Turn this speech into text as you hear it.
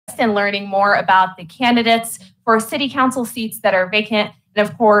and learning more about the candidates for city council seats that are vacant, and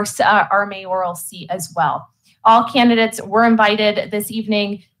of course, our mayoral seat as well. All candidates were invited this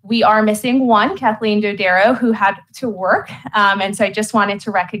evening. We are missing one, Kathleen Dodaro, who had to work, and so I just wanted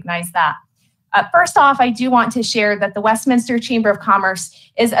to recognize that. First off, I do want to share that the Westminster Chamber of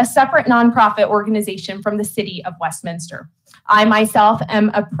Commerce is a separate nonprofit organization from the city of Westminster. I myself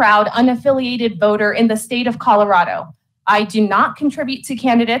am a proud unaffiliated voter in the state of Colorado. I do not contribute to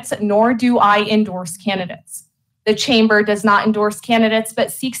candidates, nor do I endorse candidates. The Chamber does not endorse candidates,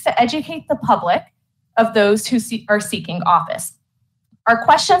 but seeks to educate the public of those who are seeking office. Our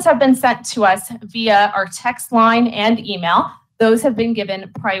questions have been sent to us via our text line and email. Those have been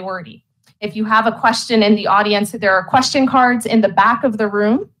given priority. If you have a question in the audience, there are question cards in the back of the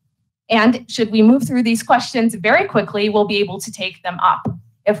room. And should we move through these questions very quickly, we'll be able to take them up.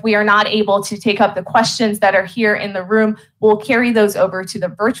 If we are not able to take up the questions that are here in the room, we'll carry those over to the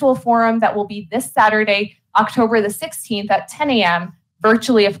virtual forum that will be this Saturday, October the 16th at 10 a.m.,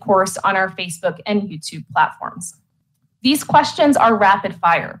 virtually, of course, on our Facebook and YouTube platforms. These questions are rapid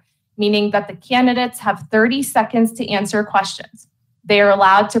fire, meaning that the candidates have 30 seconds to answer questions. They are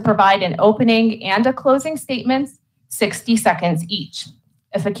allowed to provide an opening and a closing statements, 60 seconds each.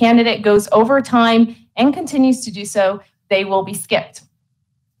 If a candidate goes over time and continues to do so, they will be skipped.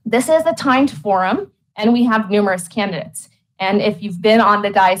 This is a timed forum, and we have numerous candidates. And if you've been on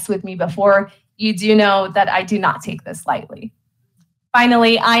the dais with me before, you do know that I do not take this lightly.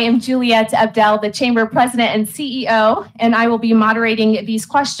 Finally, I am Juliette Abdel, the Chamber President and CEO, and I will be moderating these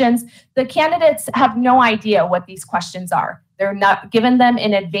questions. The candidates have no idea what these questions are. They're not given them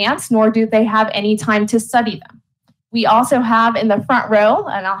in advance, nor do they have any time to study them. We also have in the front row,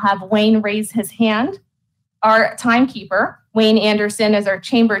 and I'll have Wayne raise his hand, our timekeeper. Wayne Anderson is our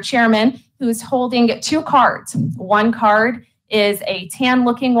chamber chairman, who is holding two cards. One card is a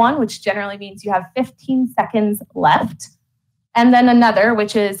tan-looking one, which generally means you have 15 seconds left. And then another,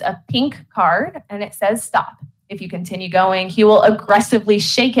 which is a pink card, and it says stop. If you continue going, he will aggressively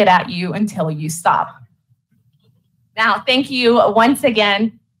shake it at you until you stop. Now, thank you once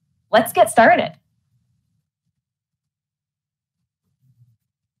again. Let's get started.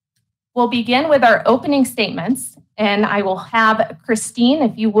 We'll begin with our opening statements, and I will have Christine,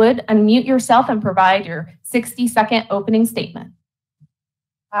 if you would, unmute yourself and provide your 60-second opening statement.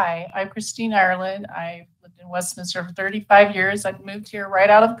 Hi, I'm Christine Ireland. I've lived in Westminster for 35 years. I've moved here right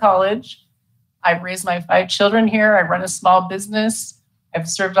out of college. I've raised my 5 children here. I run a small business. I've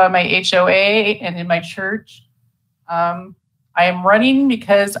served on my HOA and in my church. I am running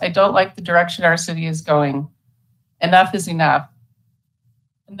because I don't like the direction our city is going. Enough is enough.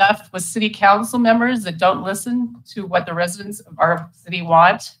 Enough with city council members that don't listen to what the residents of our city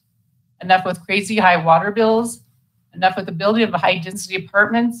want. Enough with crazy high water bills. Enough with the building of high density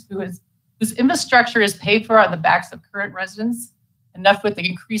apartments whose infrastructure is paid for on the backs of current residents. Enough with the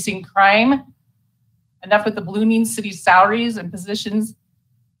increasing crime. Enough with the ballooning city salaries and positions.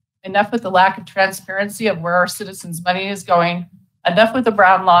 Enough with the lack of transparency of where our citizens' money is going. Enough with the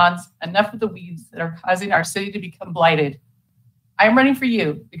brown lawns. Enough with the weeds that are causing our city to become blighted. I'm running for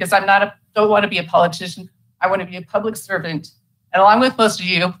you because don't want to be a politician. I want to be a public servant. And along with most of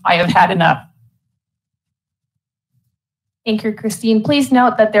you, I have had enough. Thank you, Christine. Please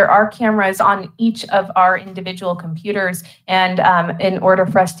note that there are cameras on each of our individual computers, and in order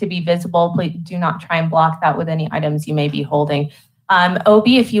for us to be visible, please do not try and block that with any items you may be holding.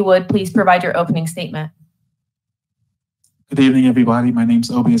 Obi, if you would, please provide your opening statement. Good evening, everybody. My name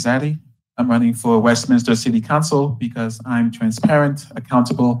is Obi Azadi. I'm running for Westminster City Council because I'm transparent,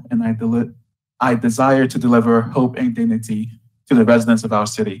 accountable, and I desire to deliver hope and dignity to the residents of our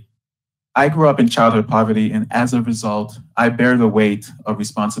city. I grew up in childhood poverty, and as a result, I bear the weight of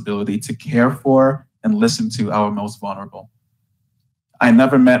responsibility to care for and listen to our most vulnerable. I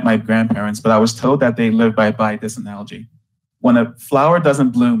never met my grandparents, but I was told that they lived by this analogy. When a flower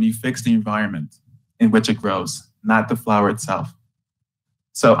doesn't bloom, you fix the environment in which it grows, not the flower itself.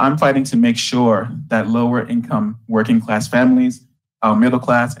 So I'm fighting to make sure that lower income working class families, our middle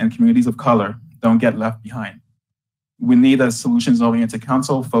class, and communities of color don't get left behind. We need a solutions-oriented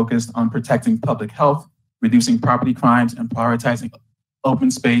council focused on protecting public health, reducing property crimes, and prioritizing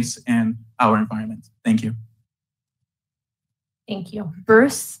open space and our environment. Thank you. Thank you.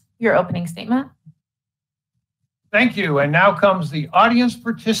 Bruce, your opening statement. Thank you. And now comes the audience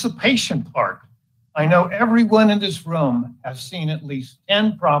participation part. I know everyone in this room has seen at least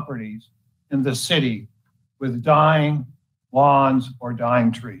 10 properties in the city with dying lawns or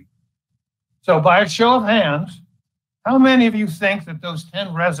dying trees. So by a show of hands, how many of you think that those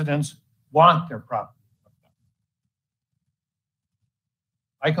 10 residents want their property?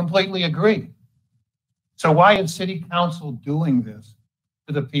 I completely agree. So why is City Council doing this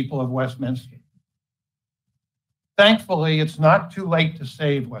to the people of Westminster? Thankfully, it's not too late to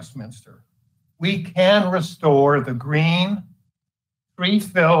save Westminster. We can restore the green,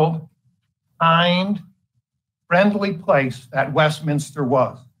 tree-filled, kind, friendly place that Westminster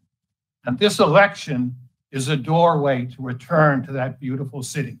was. And this election is a doorway to return to that beautiful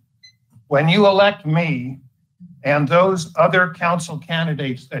city. When you elect me and those other council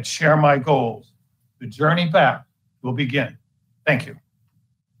candidates that share my goals, the journey back will begin. Thank you.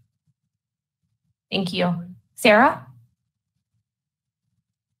 Thank you. Sarah?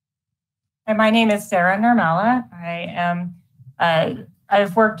 Hi, my name is Sarah Nirmala.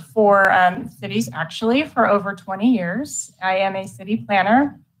 I've worked for cities actually for over 20 years. I am a city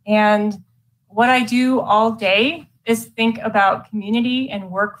planner, and what I do all day is think about community and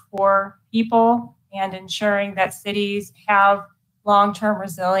work for people and ensuring that cities have long-term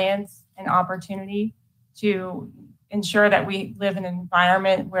resilience and opportunity to ensure that we live in an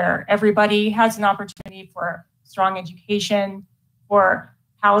environment where everybody has an opportunity for strong education, for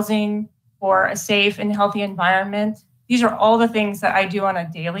housing, for a safe and healthy environment. These are all the things that I do on a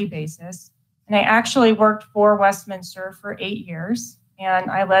daily basis. And I actually worked for Westminster for 8 years, and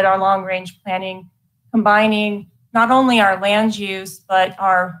I led our long-range planning, combining not only our land use, but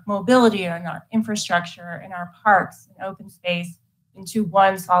our mobility and our infrastructure and our parks and open space into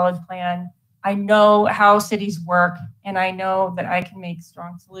one solid plan. I know how cities work, and I know that I can make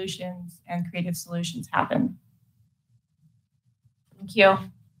strong solutions and creative solutions happen. Thank you.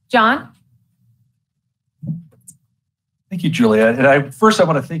 John? Thank you, Julia. And first, I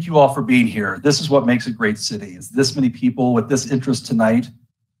want to thank you all for being here. This is what makes a great city, is this many people with this interest tonight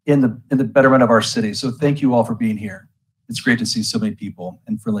in the betterment of our city. So thank you all for being here. It's great to see so many people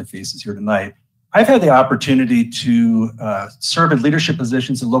and friendly faces here tonight. I've had the opportunity to serve in leadership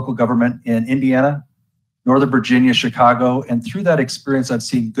positions in local government in Indiana, Northern Virginia, Chicago, and through that experience, I've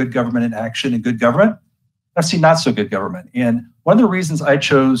seen good government in action and good government. I've seen not so good government. And one of the reasons I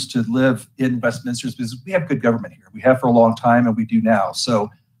chose to live in Westminster is because we have good government here. We have for a long time, and we do now. So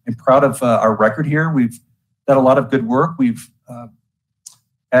I'm proud of our record here. We've done a lot of good work. We've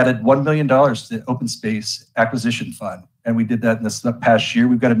added $1 million to the Open Space Acquisition Fund, and we did that in this past year.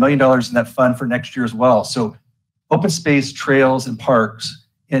 We've got $1 million in that fund for next year as well. So open space, trails, and parks,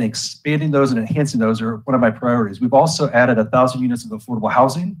 and expanding those and enhancing those are one of my priorities. We've also added 1,000 units of affordable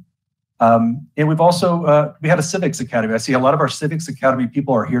housing. And we've also, we had a civics academy. I see a lot of our civics academy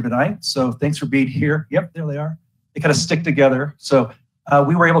people are here tonight. So thanks for being here. Yep, there they are. They kind of stick together. So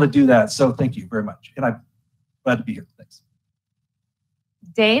we were able to do that. So thank you very much. And I'm glad to be here. Thanks.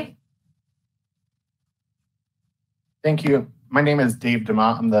 Dave? Thank you. My name is Dave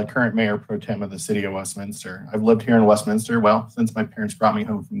DeMott. I'm the current mayor pro tem of the city of Westminster. I've lived here in Westminster, well, since my parents brought me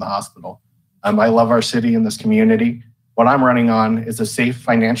home from the hospital. I love our city and this community. What I'm running on is a safe,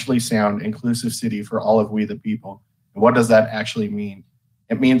 financially sound, inclusive city for all of we the people. And what does that actually mean?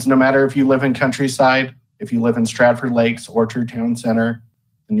 It means no matter if you live in Countryside, if you live in Stratford Lakes, Orchard Town Center,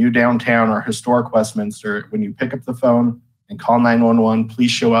 the new downtown, or historic Westminster, when you pick up the phone and call 911,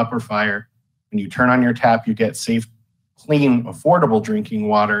 please show up or fire. When you turn on your tap, you get safe, clean, affordable drinking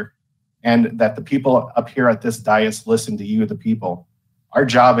water, and that the people up here at this dais listen to you, the people. Our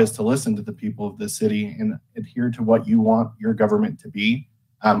job is to listen to the people of this city and adhere to what you want your government to be.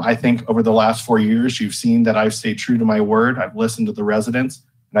 I think over the last 4 years, you've seen that I've stayed true to my word. I've listened to the residents,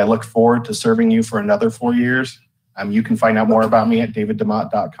 and I look forward to serving you for another 4 years. You can find out more about me at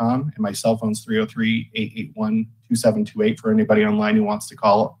daviddemott.com, and my cell phone's 303-881-2728 for anybody online who wants to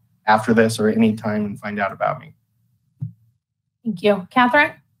call after this or any time and find out about me. Thank you.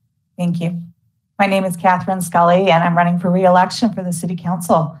 Catherine? Thank you. My name is Catherine Scully, and I'm running for re-election for the City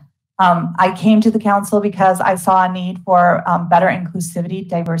Council. I came to the council because I saw a need for better inclusivity,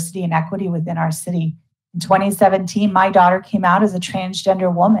 diversity, and equity within our city. In 2017, my daughter came out as a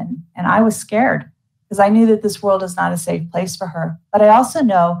transgender woman, and I was scared because I knew that this world is not a safe place for her. But I also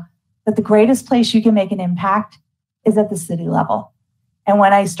know that the greatest place you can make an impact is at the city level. And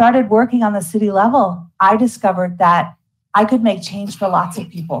when I started working on the city level, I discovered that I could make change for lots of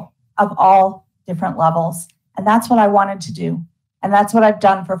people of all different levels. And that's what I wanted to do. And that's what I've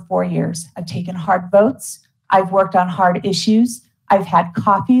done for 4 years. I've taken hard votes. I've worked on hard issues. I've had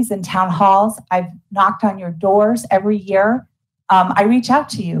coffees in town halls. I've knocked on your doors every year. I reach out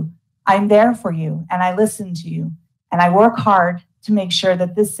to you. I'm there for you, and I listen to you. And I work hard to make sure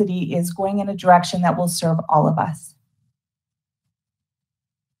that this city is going in a direction that will serve all of us.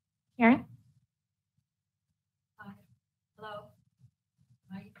 Karen? Hello.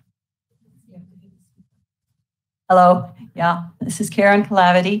 Hello. Yeah, this is Karen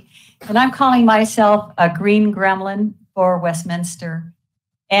Calavity, and I'm calling myself a green gremlin for Westminster.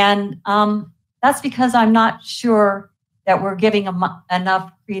 And that's because I'm not sure that we're giving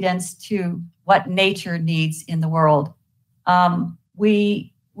enough credence to what nature needs in the world.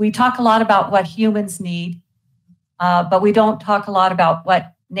 We talk a lot about what humans need, but we don't talk a lot about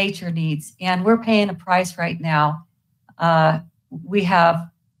what nature needs. And we're paying a price right now. We have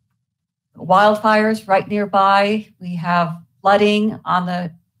wildfires right nearby. We have flooding on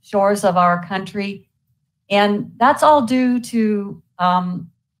the shores of our country. And that's all due to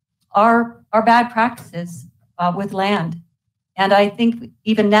our bad practices with land. And I think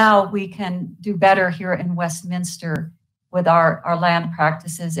even now we can do better here in Westminster with our land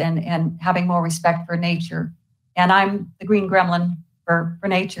practices and having more respect for nature. And I'm the green gremlin for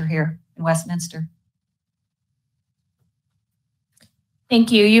nature here in Westminster. Thank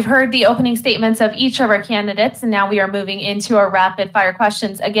you. You've heard the opening statements of each of our candidates, and now we are moving into our rapid fire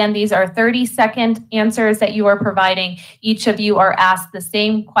questions. Again, these are 30-second answers that you are providing. Each of you are asked the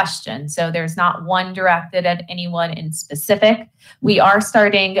same question, so there's not one directed at anyone in specific. We are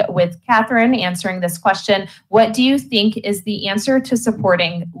starting with Catherine answering this question. What do you think is the answer to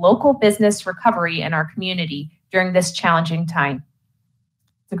supporting local business recovery in our community during this challenging time?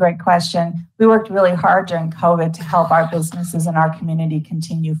 It's a great question. We worked really hard during COVID to help our businesses and our community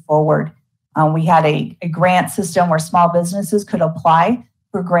continue forward. We had a grant system where small businesses could apply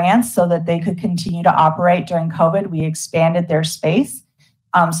for grants so that they could continue to operate during COVID. We expanded their space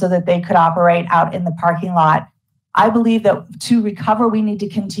so that they could operate out in the parking lot. I believe that to recover, we need to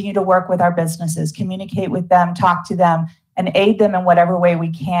continue to work with our businesses, communicate with them, talk to them, and aid them in whatever way we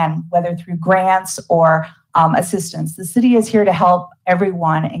can, whether through grants or assistance. The city is here to help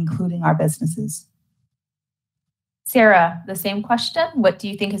everyone, including our businesses. Sarah, the same question. What do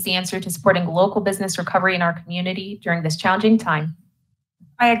you think is the answer to supporting local business recovery in our community during this challenging time?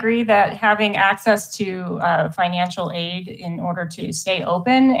 I agree that having access to financial aid in order to stay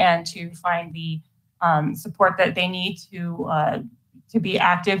open and to find the support that they need to be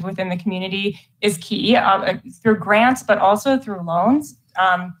active within the community is key through grants, but also through loans.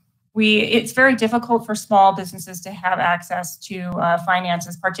 It's very difficult for small businesses to have access to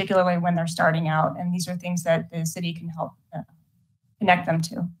finances, particularly when they're starting out. And these are things that the city can help connect them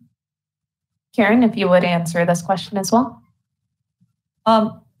to. Karen, if you would answer this question as well.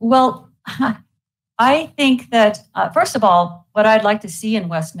 Well, I think that, first of all, what I'd like to see in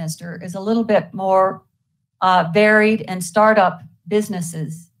Westminster is a little bit more varied and startup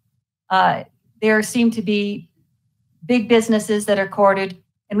businesses. There seem to be big businesses that are courted,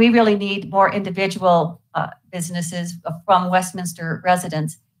 and we really need more individual businesses from Westminster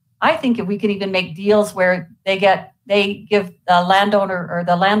residents. I think if we can even make deals where they give the landowner or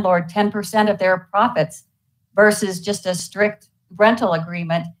the landlord 10% of their profits versus just a strict rental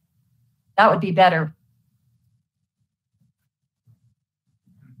agreement, that would be better.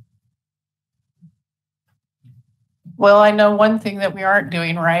 Well, I know one thing that we aren't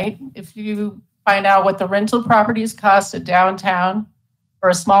doing right. If you find out what the rental properties cost at downtown for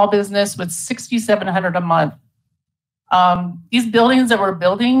a small business with $6,700 a month, these buildings that we're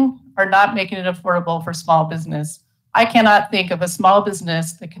building are not making it affordable for small business. I cannot think of a small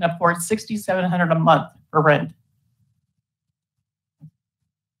business that can afford $6,700 a month for rent.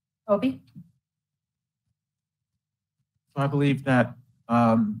 Obi? So I believe that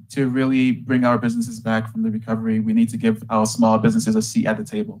to really bring our businesses back from the recovery, we need to give our small businesses a seat at the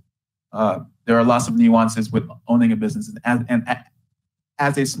table. There are lots of nuances with owning a business. And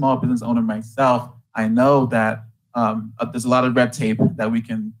as a small business owner myself, I know that there's a lot of red tape that we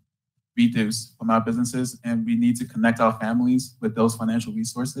can reduce from our businesses, and we need to connect our families with those financial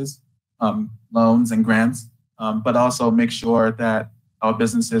resources, loans and grants, but also make sure that our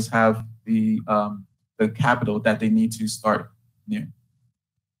businesses have the capital that they need to start new.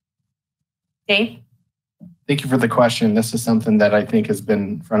 Dave? Thank you for the question. This is something that I think has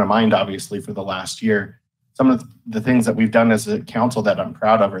been front of mind, obviously, for the last year. Some of the things that we've done as a council that I'm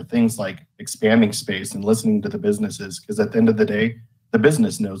proud of are things like expanding space and listening to the businesses, because at the end of the day, the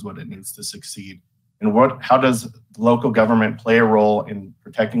business knows what it needs to succeed. And how does local government play a role in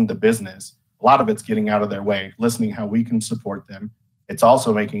protecting the business? A lot of it's getting out of their way, listening how we can support them. It's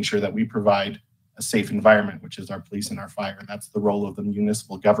also making sure that we provide a safe environment, which is our police and our fire. That's the role of the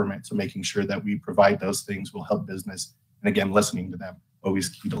municipal government. So making sure that we provide those things will help business. And again, listening to them, always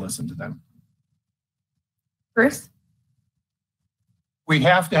key to listen to them. Bruce? We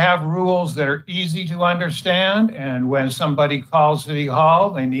have to have rules that are easy to understand, and when somebody calls City Hall,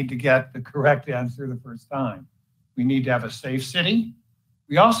 they need to get the correct answer the first time. We need to have a safe city.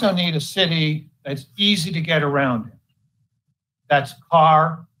 We also need a city that's easy to get around in, that's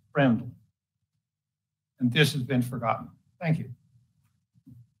car friendly. And this has been forgotten. Thank you.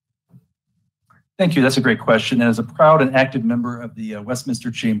 Thank you. That's a great question. And as a proud and active member of the Westminster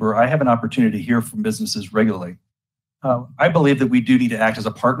Chamber, I have an opportunity to hear from businesses regularly. I believe that we do need to act as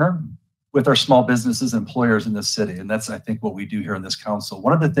a partner with our small businesses and employers in this city. And that's, I think, what we do here in this council.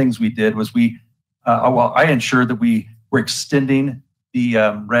 One of the things we did was I ensured that we were extending the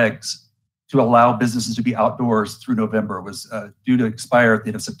regs to allow businesses to be outdoors through November. It was due to expire at the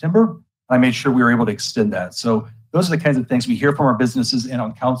end of September. I made sure we were able to extend that. So those are the kinds of things we hear from our businesses, and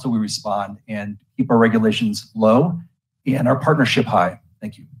on council we respond and keep our regulations low and our partnership high.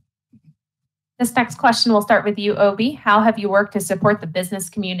 Thank you. This next question will start with you, Obi. How have you worked to support the business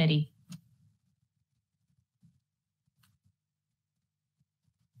community?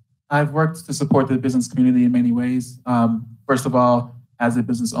 I've worked to support the business community in many ways. First of all, as a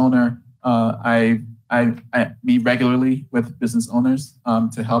business owner, I meet regularly with business owners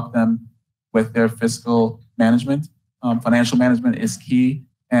to help them with their fiscal management. Financial management is key,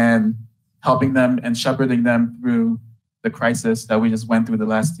 and helping them and shepherding them through the crisis that we just went through the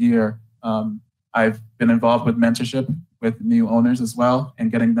last year. I've been involved with mentorship with new owners as well,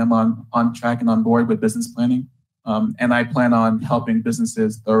 and getting them on track and on board with business planning. And I plan on helping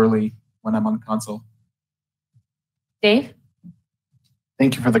businesses thoroughly when I'm on council. Dave?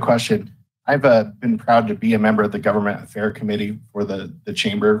 Thank you for the question. I've been proud to be a member of the Government Affairs Committee for the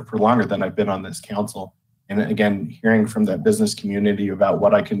Chamber for longer than I've been on this council. And again, hearing from the business community about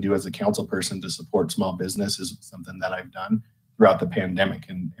what I can do as a council person to support small business is something that I've done throughout the pandemic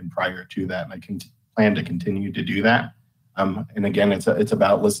and prior to that. And I can plan to continue to do that. And again, it's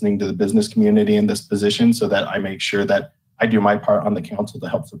about listening to the business community in this position so that I make sure that I do my part on the council to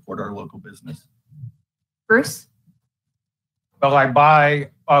help support our local business. Bruce? Well, I buy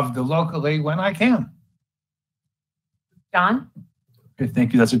of the locally when I can. John? Okay,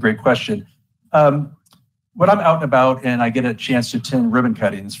 thank you. That's a great question. When I'm out and about and I get a chance to attend ribbon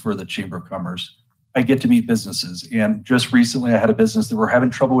cuttings for the Chamber of Commerce, I get to meet businesses. And just recently I had a business that were having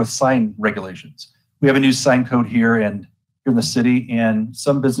trouble with sign regulations. We have a new sign code here in the city, and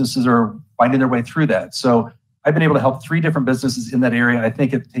some businesses are finding their way through that. So I've been able to help 3 different businesses in that area. I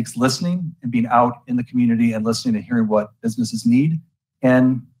think it takes listening and being out in the community and listening and hearing what businesses need.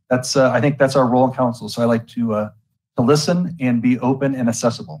 And that's I think that's our role in council. So I like to listen and be open and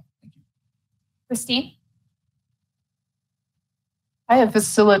accessible. Thank you. Christine? I have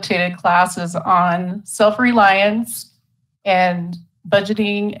facilitated classes on self-reliance and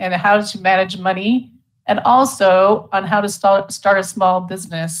budgeting and how to manage money, and also on how to start a small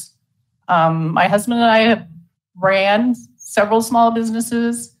business. My husband and I have ran several small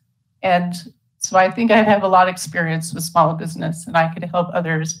businesses, and so I think I have a lot of experience with small business, and I could help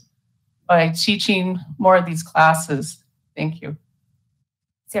others by teaching more of these classes. Thank you.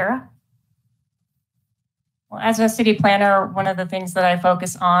 Sarah? Well, as a city planner, one of the things that I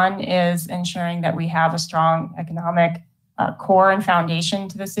focus on is ensuring that we have a strong economic core and foundation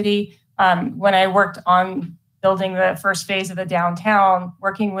to the city. When I worked on building the first phase of the downtown,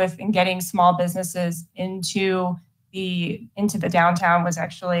 working with and getting small businesses into the downtown was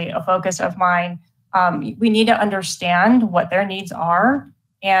actually a focus of mine. We need to understand what their needs are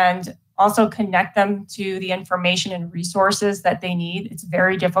and also connect them to the information and resources that they need. It's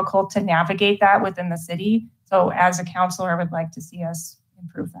very difficult to navigate that within the city. So as a councilor, I would like to see us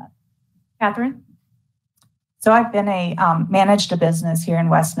improve that. Catherine? So I've been managed a business here in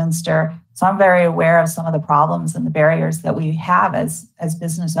Westminster. So I'm very aware of some of the problems and the barriers that we have as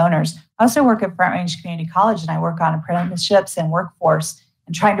business owners. I also work at Front Range Community College, and I work on apprenticeships and workforce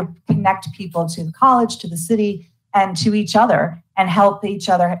and trying to connect people to the college, to the city, and to each other, and help each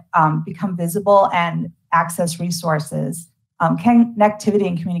other become visible and access resources. Connectivity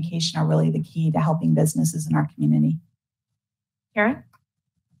and communication are really the key to helping businesses in our community. Karen?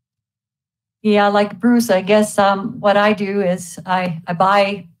 Yeah, like Bruce, I guess what I do is I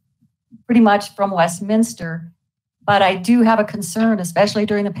buy pretty much from Westminster, but I do have a concern, especially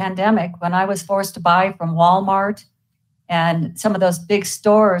during the pandemic, when I was forced to buy from Walmart and some of those big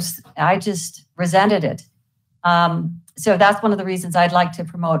stores. I just resented it. So that's one of the reasons I'd like to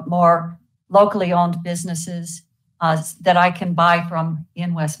promote more locally owned businesses that I can buy from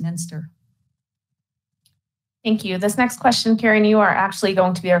in Westminster. Thank you. This next question, Karen, you are actually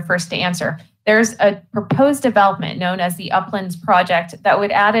going to be our first to answer. There's a proposed development known as the Uplands Project that would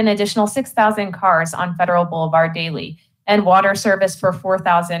add an additional 6,000 cars on Federal Boulevard daily and water service for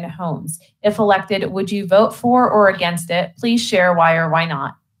 4,000 homes. If elected, would you vote for or against it? Please share why or why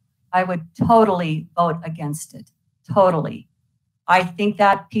not. I would totally vote against it. Totally. I think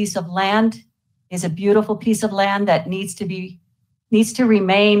that piece of land is a beautiful piece of land that needs to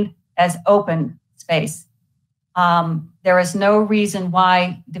remain as open space. There is no reason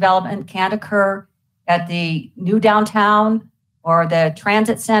why development can't occur at the new downtown or the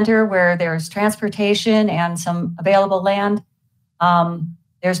transit center where there's transportation and some available land.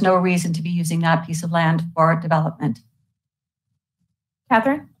 There's no reason to be using that piece of land for development.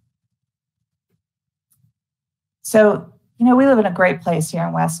 Catherine? So, you know, we live in a great place here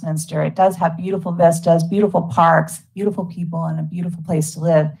in Westminster. It does have beautiful vistas, beautiful parks, beautiful people, and a beautiful place to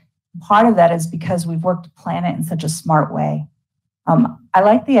live. Part of that is because we've worked to plan it in such a smart way. I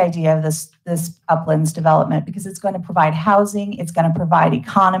like the idea of this uplands development because it's going to provide housing, it's going to provide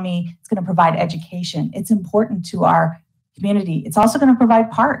economy, it's going to provide education. It's important to our community. It's also going to provide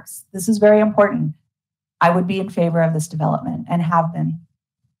parks. This is very important. I would be in favor of this development and have been.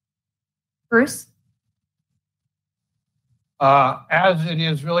 Bruce? As it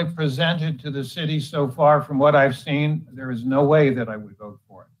is really presented to the city so far, from what I've seen, there is no way that I would vote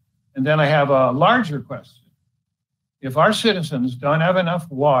for it. And then I have a larger question. If our citizens don't have enough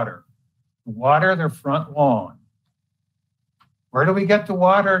water to water their front lawn, where do we get the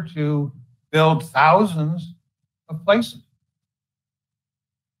water to build thousands of places?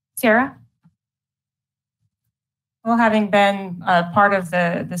 Sarah? Well, having been part of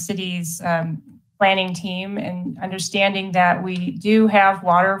the city's planning team and understanding that we do have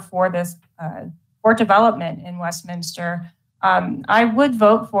water for this for development in Westminster, I would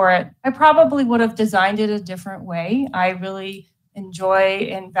vote for it. I probably would have designed it a different way. I really enjoy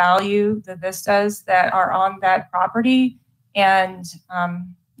and value the vistas that are on that property. And,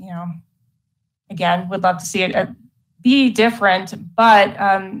 you know, again, would love to see it be different, but,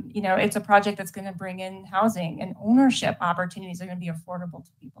 you know, it's a project that's going to bring in housing and ownership opportunities that are going to be affordable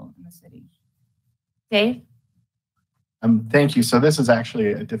to people in the city. Dave? Thank you. So this is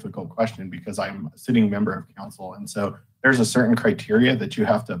actually a difficult question because I'm a sitting member of council. And so there's a certain criteria that you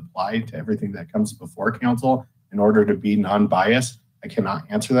have to apply to everything that comes before council in order to be non-biased. I cannot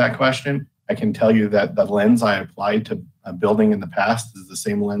answer that question. I can tell you that the lens I applied to a building in the past is the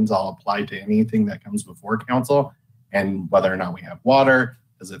same lens I'll apply to anything that comes before council. And whether or not we have water,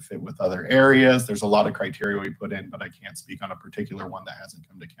 does it fit with other areas? There's a lot of criteria we put in, but I can't speak on a particular one that hasn't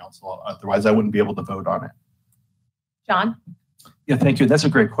come to council. Otherwise, I wouldn't be able to vote on it. John? Yeah, thank you. That's a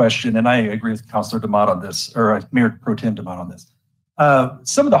great question. And I agree with Councilor DeMott on this, or Mayor Pro Tem DeMott on this.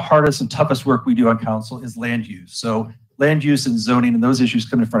 Some of the hardest and toughest work we do on council is land use. So land use and zoning and those issues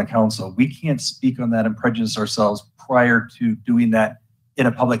come in front of council. We can't speak on that and prejudice ourselves prior to doing that in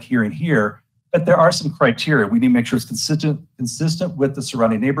a public hearing here. But there are some criteria. We need to make sure it's consistent with the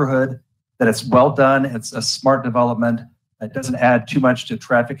surrounding neighborhood, that it's well done, it's a smart development, it doesn't add too much to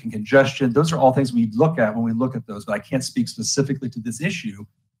traffic and congestion. Those are all things we look at when we look at those, but I can't speak specifically to this issue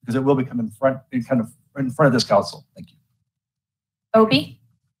because it will become in front of this council. Thank you. Obi?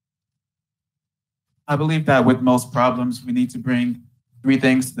 I believe that with most problems, we need to bring three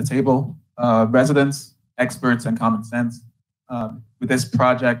things to the table: residents, experts, and common sense. With this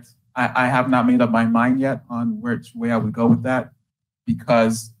project, I have not made up my mind yet on which way I would go with that,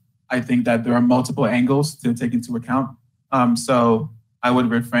 because I think that there are multiple angles to take into account. So I would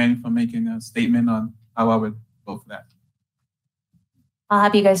refrain from making a statement on how I would vote for that. I'll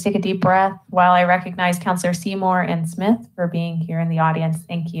have you guys take a deep breath while I recognize Councilor Seymour and Smith for being here in the audience.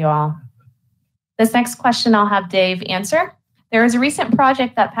 Thank you all. This next question I'll have Dave answer. There is a recent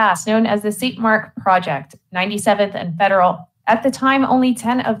project that passed known as the St. Mark Project, 97th and Federal. At the time, only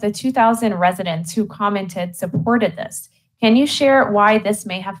 10 of the 2,000 residents who commented supported this. Can you share why this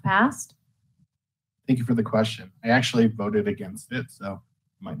may have passed? Thank you for the question. I actually voted against it, so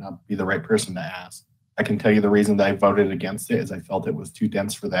I might not be the right person to ask. I can tell you the reason that I voted against it is I felt it was too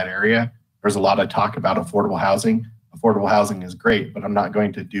dense for that area. There's a lot of talk about affordable housing. Affordable housing is great, but I'm not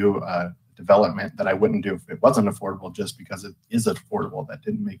going to do a development that I wouldn't do if it wasn't affordable just because it is affordable. That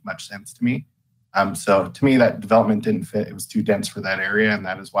didn't make much sense to me. So to me, that development didn't fit. It was too dense for that area, and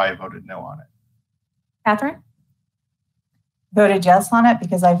that is why I voted no on it. Catherine? Voted yes on it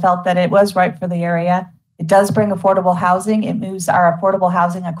because I felt that it was right for the area. It does bring affordable housing. It moves our affordable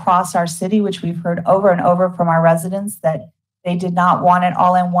housing across our city, which we've heard over and over from our residents that they did not want it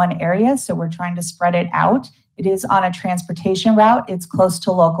all in one area. So we're trying to spread it out. It is on a transportation route. It's close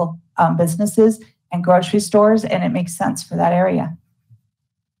to local businesses and grocery stores, and it makes sense for that area.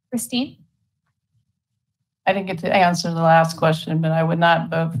 Christine? I didn't get to answer the last question, but I would not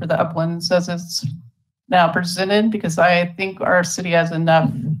vote for the uplands as it's now presented because I think our city has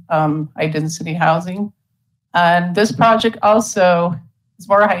enough high density housing. And this project also is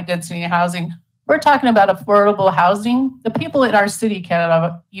more high density housing We're talking about affordable housing. The people in our city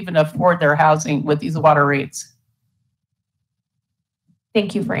cannot even afford their housing with these water rates.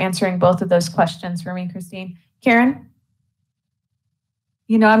 Thank you for answering both of those questions for me, Christine. Karen?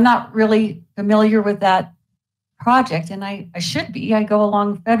 You know, I'm not really familiar with that project, and I should be. I go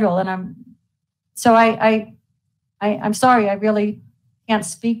along federal, and I'm sorry, I really can't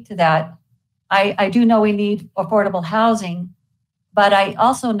speak to that. I do know we need affordable housing, but I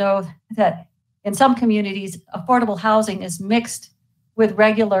also know that in some communities, affordable housing is mixed with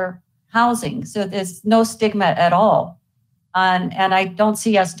regular housing, so there's no stigma at all. And I don't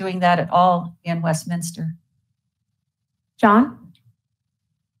see us doing that at all in Westminster. John?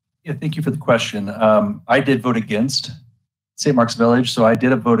 Yeah, thank you for the question. I did vote against St. Mark's Village, so I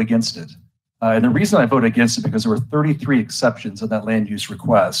did vote against it. And the reason I voted against it because there were 33 exceptions in that land use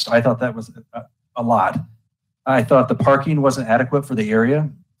request. I thought that was a lot. I thought the parking wasn't adequate for the area.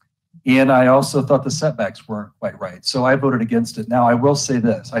 And I also thought the setbacks weren't quite right. So I voted against it. Now, I will say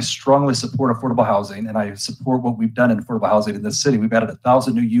this. I strongly support affordable housing, and I support what we've done in affordable housing in this city. We've added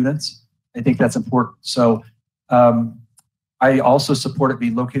 1,000 new units. I think that's important. So I also support it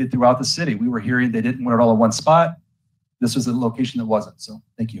being located throughout the city. We were hearing they didn't want it all in one spot. This was a location that wasn't. So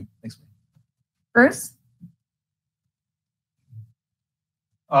thank you. Thanks. Bruce?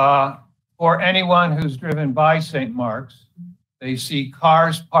 For anyone who's driven by St. Mark's, they see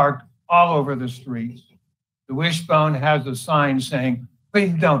cars parked all over the streets. The Wishbone has a sign saying,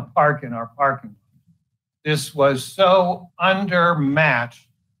 "Please don't park in our parking lot." This was so undermatched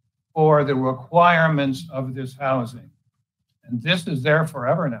for the requirements of this housing. And this is there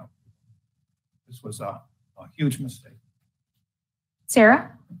forever now. This was a huge mistake.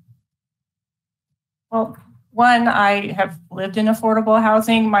 Sarah? Well, one, I have lived in affordable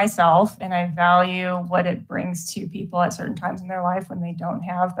housing myself, and I value what it brings to people at certain times in their life when they don't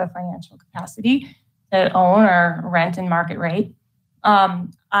have the financial capacity to own or rent in market rate.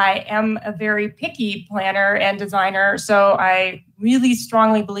 I am a very picky planner and designer, so I really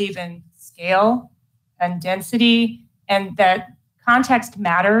strongly believe in scale and density, and that context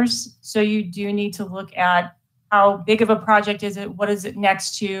matters. So you do need to look at how big of a project is it, what is it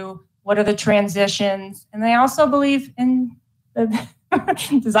next to, what are the transitions? And I also believe in the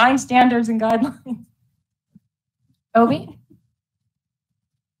design standards and guidelines. Obi?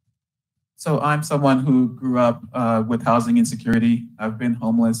 So I'm someone who grew up with housing insecurity. I've been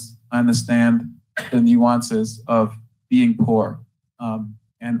homeless. I understand the nuances of being poor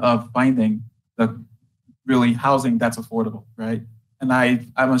and of finding the really housing that's affordable, right? And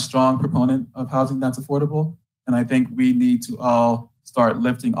I'm a strong proponent of housing that's affordable. And I think we need to all start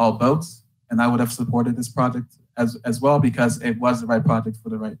lifting all boats. And I would have supported this project as well because it was the right project for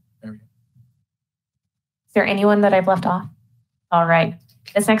the right area. Is there anyone that I've left off? All right.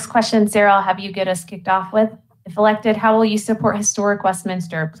 This next question, Sarah, I'll have you get us kicked off with. If elected, how will you support Historic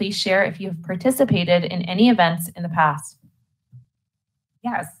Westminster? Please share if you have participated in any events in the past.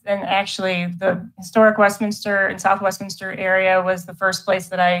 Yes, and actually the Historic Westminster and South Westminster area was the first place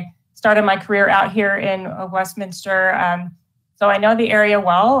that I started my career out here in Westminster. So I know the area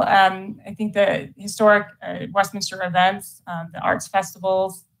well. I think the historic Westminster events, the arts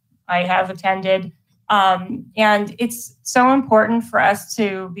festivals, I have attended. And it's so important for us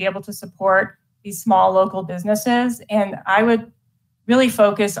to be able to support these small local businesses. And I would really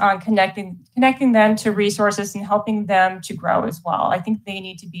focus on connecting them to resources and helping them to grow as well. I think they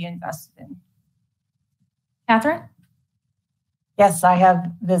need to be invested in. Catherine? Yes, I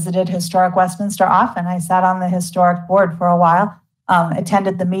have visited Historic Westminster often. I sat on the historic board for a while,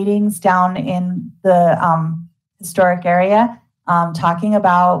 attended the meetings down in the historic area, talking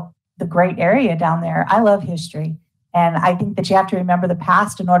about the great area down there. I love history, and I think that you have to remember the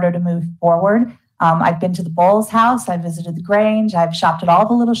past in order to move forward. I've been to the Bowles House, I visited the Grange, I've shopped at all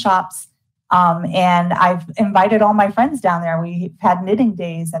the little shops, and I've invited all my friends down there. We've had knitting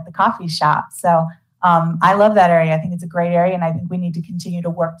days at the coffee shop. So I love that area. I think it's a great area, and I think we need to continue to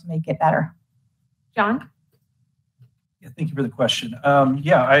work to make it better. John? Yeah, thank you for the question.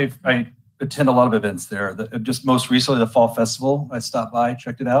 Yeah, I attend a lot of events there. Just most recently, the Fall Festival, I stopped by,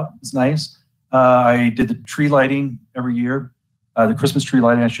 checked it out. It's nice. I did the tree lighting every year, the Christmas tree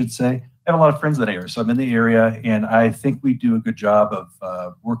lighting, I should say. I have a lot of friends in that area, so I'm in the area, and I think we do a good job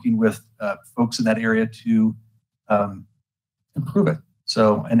of working with folks in that area to improve it.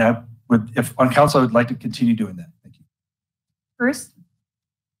 So, and I would, if on council, I would like to continue doing that. Thank you. Bruce?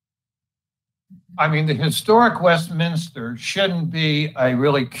 I mean, the historic Westminster shouldn't be a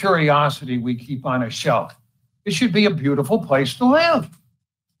really curiosity we keep on a shelf. It should be a beautiful place to live.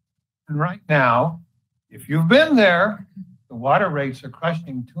 And right now, if you've been there, the water rates are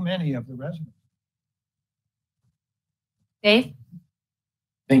crushing too many of the residents. Dave?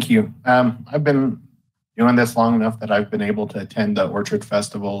 Thank you. I've been doing this long enough that I've been able to attend the Orchard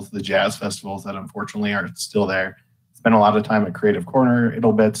festivals, the jazz festivals that unfortunately are still there. Spent a lot of time at Creative Corner,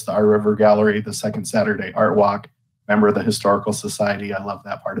 Idlebits, the Our River Gallery, the Second Saturday Art Walk, member of the Historical Society. I love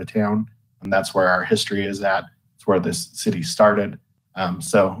that part of town, and that's where our history is at. It's where this city started.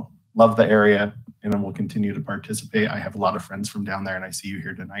 So love the area, and then we'll continue to participate. I have a lot of friends from down there, and I see you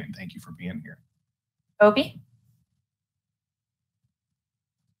here tonight, and thank you for being here. Obi?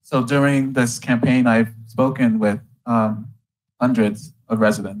 So during this campaign, I've spoken with hundreds of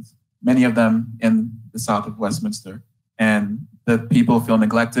residents, many of them in the south of Westminster. And the people feel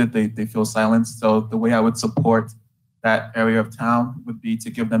neglected, they feel silenced. So the way I would support that area of town would be to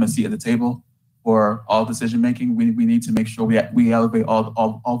give them a seat at the table for all decision making. We need to make sure we elevate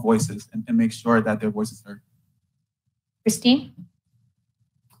all voices and make sure that their voices are heard. Christine?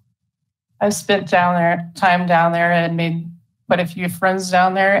 I've spent time down there and made quite a few friends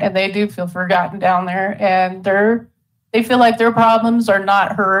down there, and they do feel forgotten down there, and they feel like their problems are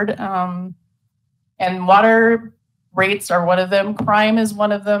not heard. And water rates are one of them. Crime is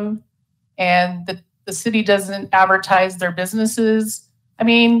one of them. And the city doesn't advertise their businesses. I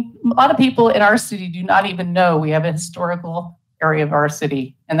mean, a lot of people in our city do not even know we have a historical area of our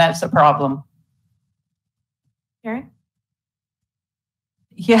city, and that's a problem. Karen?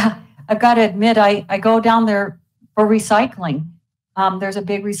 Yeah, I've got to admit, I go down there for recycling. There's a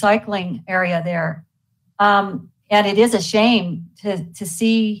big recycling area there. And it is a shame to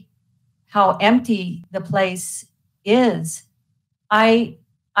see how empty the place is. I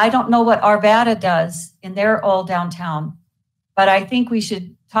don't know what Arvada does in their old downtown, but I think we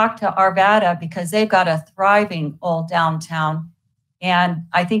should talk to Arvada because they've got a thriving old downtown. And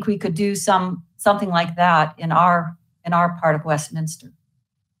I think we could do something like that in our part of Westminster.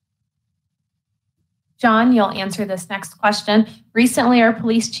 John, you'll answer this next question. Recently, our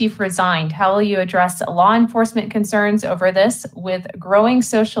police chief resigned. How will you address law enforcement concerns over this with growing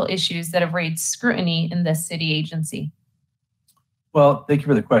social issues that have raised scrutiny in this city agency? Well, thank you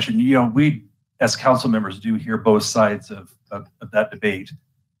for the question. You know, we as council members do hear both sides of that debate.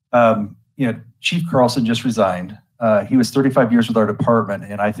 You know, Chief Carlson just resigned. He was 35 years with our department,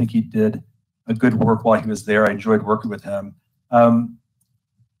 and I think he did a good work while he was there. I enjoyed working with him.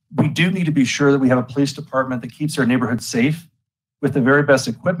 We do need to be sure that we have a police department that keeps our neighborhood safe with the very best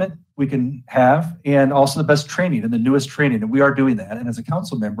equipment we can have and also the best training and the newest training. And we are doing that. And as a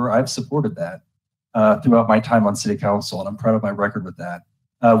council member, I've supported that throughout my time on city council, and I'm proud of my record with that.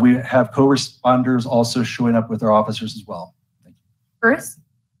 We have co-responders also showing up with our officers as well. Thank you. Bruce?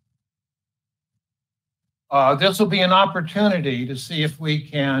 This will be an opportunity to see if we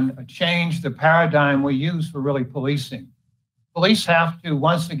can change the paradigm we use for really policing. Police have to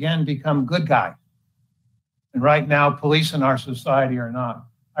once again become good guys. And right now, police in our society are not.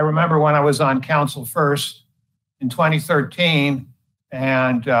 I remember when I was on council first in 2013,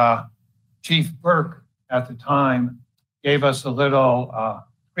 and Chief Burke at the time gave us a little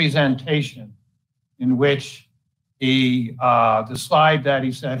presentation in which the slide that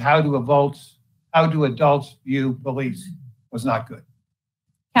he said, how do adults view police, was not good.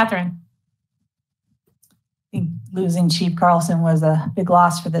 Catherine? I think losing Chief Carlson was a big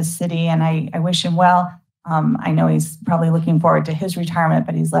loss for this city, and I wish him well. I know he's probably looking forward to his retirement,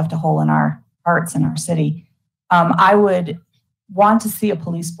 but he's left a hole in our hearts and our city. I would want to see a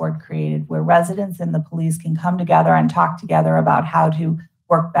police board created where residents and the police can come together and talk together about how to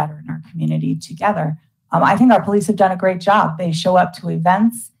work better in our community together. I think our police have done a great job. They show up to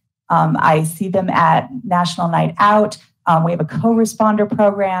events. I see them at National Night Out. We have a co-responder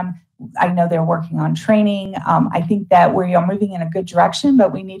program. I know they're working on training. I think that we are moving in a good direction,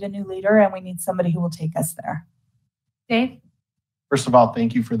 but we need a new leader and we need somebody who will take us there. Dave? First of all,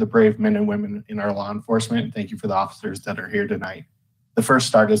 thank you for the brave men and women in our law enforcement. And thank you for the officers that are here tonight. The first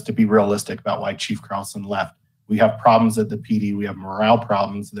start is to be realistic about why Chief Carlson left. We have problems at the PD. We have morale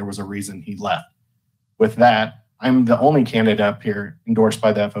problems. There was a reason he left. With that, I'm the only candidate up here endorsed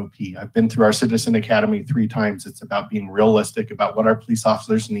by the FOP. I've been through our Citizen Academy 3 times. It's about being realistic about what our police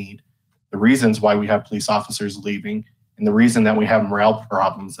officers need, the reasons why we have police officers leaving, and the reason that we have morale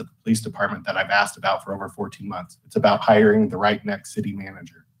problems at the police department that I've asked about for over 14 months. It's about hiring the right next city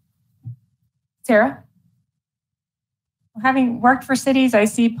manager. Sarah? Having worked for cities, I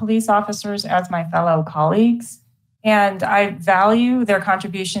see police officers as my fellow colleagues, and I value their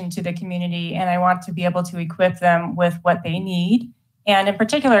contribution to the community, and I want to be able to equip them with what they need, and in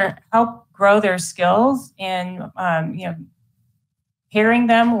particular, help grow their skills in pairing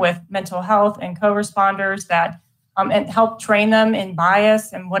them with mental health and co-responders that and help train them in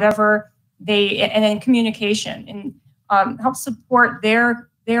bias and whatever and in communication. And help support their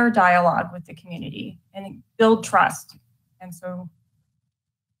dialogue with the community and build trust. And so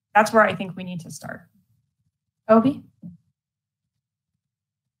that's where I think we need to start. Obi?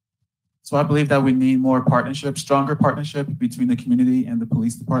 So I believe that we need more partnership, stronger partnership between the community and the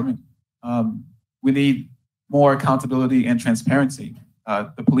police department. We need more accountability and transparency.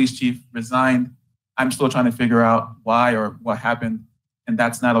 The police chief resigned. I'm still trying to figure out why or what happened, and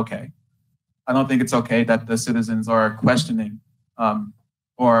that's not okay. I don't think it's okay that the citizens are questioning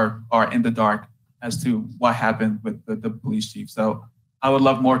or are in the dark as to what happened with the police chief. So I would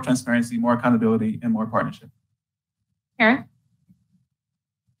love more transparency, more accountability, and more partnership. Karen?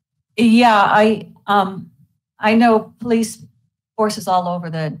 Yeah, I know police forces all over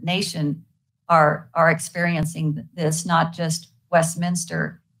the nation are experiencing this, not just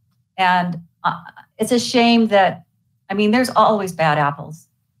Westminster. And it's a shame that, I mean, there's always bad apples.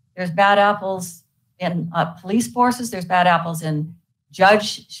 There's bad apples in police forces. There's bad apples in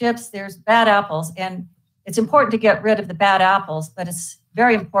judgeships. There's bad apples. And it's important to get rid of the bad apples, but it's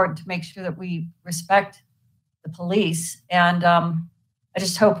very important to make sure that we respect the police. And I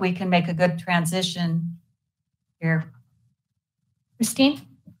just hope we can make a good transition here. Christine?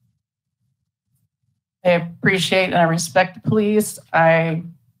 I appreciate and I respect the police. I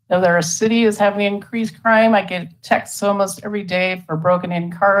know that our city is having increased crime. I get texts almost every day for broken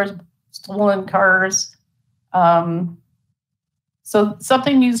in cars, stolen cars. So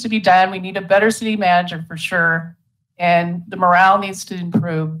something needs to be done. We need a better city manager for sure. And the morale needs to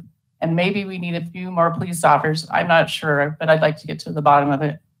improve. And maybe we need a few more police officers. I'm not sure, but I'd like to get to the bottom of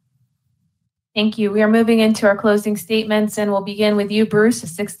it. Thank you. We are moving into our closing statements, and we'll begin with you, Bruce, a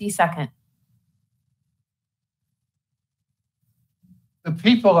 60-second. The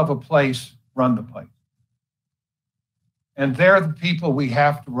people of a place run the place. And they're the people we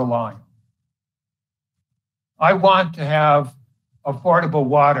have to rely on. I want to have affordable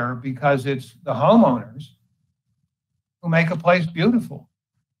water because it's the homeowners who make a place beautiful.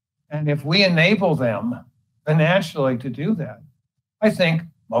 And if we enable them financially to do that, I think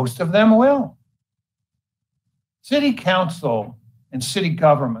most of them will. City council and city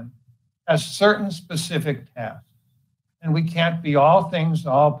government has certain specific tasks. And we can't be all things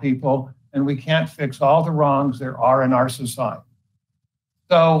to all people, and we can't fix all the wrongs there are in our society.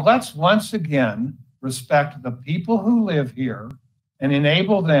 So let's once again respect the people who live here and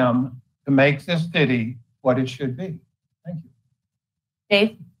enable them to make this city what it should be. Thank you.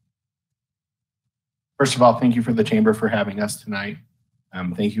 Dave? First of all, thank you for the chamber for having us tonight.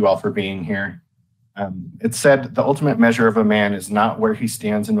 Thank you all for being here. It said the ultimate measure of a man is not where he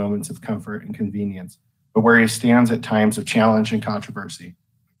stands in moments of comfort and convenience, but where he stands at times of challenge and controversy.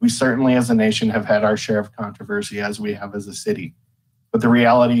 We certainly as a nation have had our share of controversy as we have as a city. But the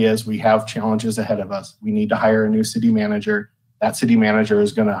reality is we have challenges ahead of us. We need to hire a new city manager. That city manager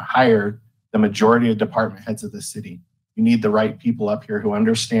is going to hire the majority of department heads of the city. You need the right people up here who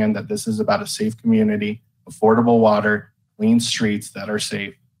understand that this is about a safe community, affordable water, clean streets that are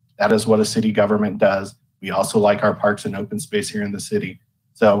safe. That is what a city government does. We also like our parks and open space here in the city.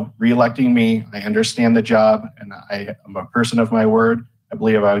 So re-electing me, I understand the job and I am a person of my word. I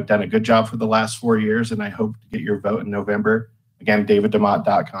believe I've done a good job for the last 4 years and I hope to get your vote in November. Again,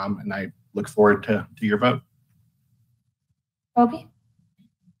 daviddemott.com, and I look forward to your vote. Obi?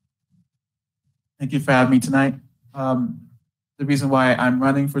 Thank you for having me tonight. The reason why I'm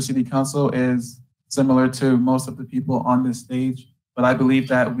running for city council is similar to most of the people on this stage, but I believe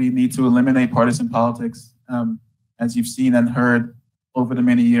that we need to eliminate partisan politics. As you've seen and heard over the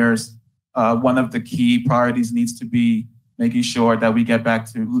many years, one of the key priorities needs to be making sure that we get back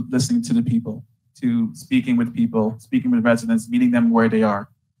to listening to the people, to speaking with people, speaking with residents, meeting them where they are.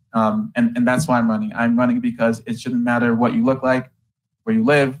 And that's why I'm running. I'm running because it shouldn't matter what you look like, where you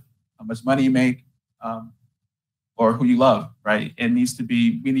live, how much money you make, or who you love, right? It needs to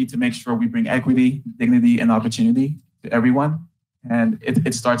be, we need to make sure we bring equity, dignity, and opportunity to everyone. And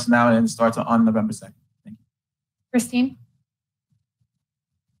it starts now and it starts on November 2nd. Thank you. Christine?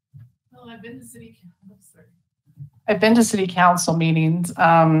 Well, I've been to city council meetings.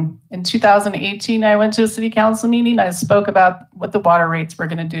 In 2018, I went to a city council meeting. I spoke about what the water rates were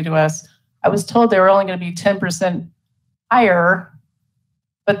going to do to us. I was told they were only going to be 10% higher,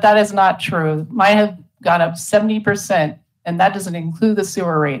 but that is not true. Mine have gone up 70%, and that doesn't include the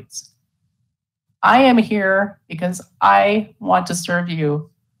sewer rates. I am here because I want to serve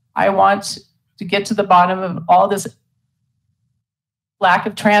you. I want to get to the bottom of all this lack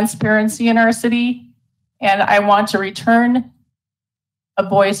of transparency in our city. And I want to return a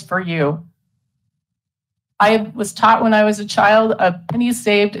voice for you. I was taught when I was a child, a penny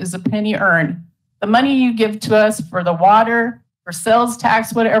saved is a penny earned. The money you give to us for the water, for sales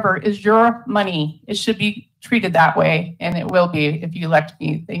tax, whatever, is your money. It should be treated that way, and it will be if you elect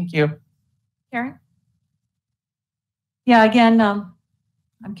me. Thank you. Karen? Yeah, again,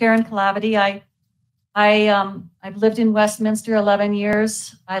 I'm Karen Calavity. I've lived in Westminster 11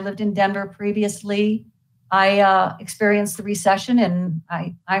 years. I lived in Denver previously. I experienced the recession, and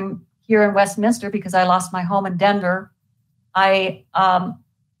I'm here in Westminster because I lost my home in Denver. I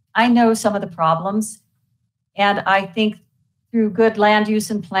know some of the problems, and I think through good land use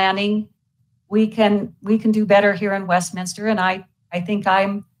and planning, we can do better here in Westminster. And I think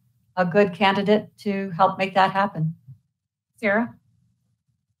I'm a good candidate to help make that happen. Sarah?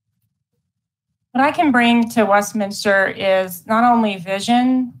 What I can bring to Westminster is not only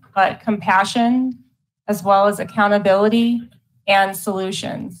vision, but compassion, as well as accountability and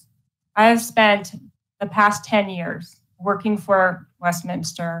solutions. I have spent the past 10 years working for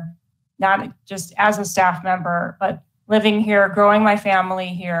Westminster, not just as a staff member, but living here, growing my family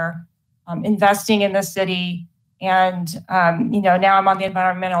here, investing in the city. And, now I'm on the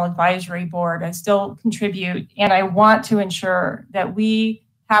Environmental Advisory Board. I still contribute, and I want to ensure that we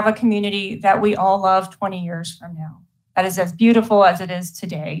have a community that we all love 20 years from now. That is as beautiful as it is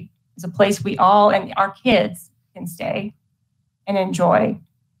today. It's a place we all and our kids can stay and enjoy.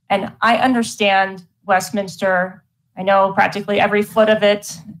 And I understand Westminster. I know practically every foot of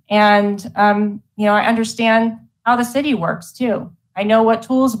it. And, I understand how the city works too. I know what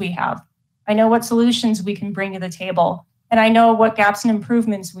tools we have. I know what solutions we can bring to the table. And I know what gaps and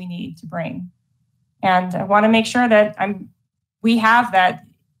improvements we need to bring. And I want to make sure that we have that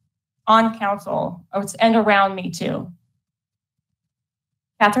on council and around me too.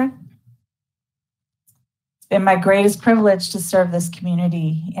 Catherine? It's been my greatest privilege to serve this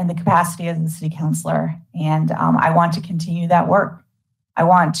community in the capacity as a city councilor, and I want to continue that work. I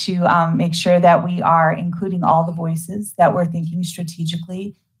want to make sure that we are including all the voices, that we're thinking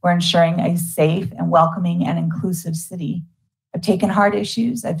strategically, we're ensuring a safe and welcoming and inclusive city. I've taken hard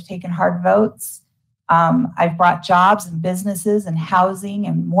issues, I've taken hard votes, I've brought jobs and businesses and housing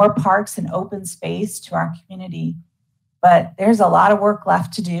and more parks and open space to our community. But there's a lot of work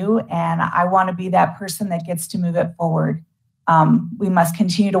left to do, and I want to be that person that gets to move it forward. We must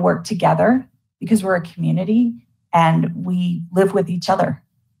continue to work together because we're a community and we live with each other.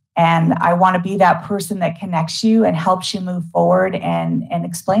 And I want to be that person that connects you and helps you move forward and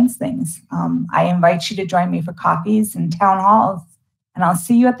explains things. I invite you to join me for coffees and town halls, and I'll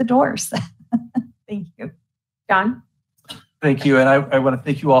see you at the doors. Thank you. John? Thank you. And I want to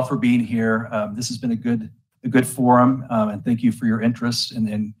thank you all for being here. This has been a good forum, and thank you for your interest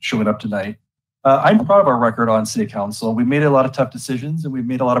in showing up tonight. I'm proud of our record on City Council. We made a lot of tough decisions, and we've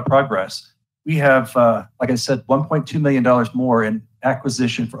made a lot of progress. We have, like I said, $1.2 million more in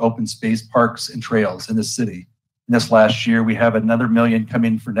acquisition for open space, parks, and trails in this city. In this last year, we have another $1 million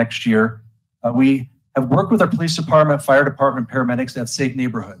coming for next year. We have worked with our police department, fire department, paramedics to have safe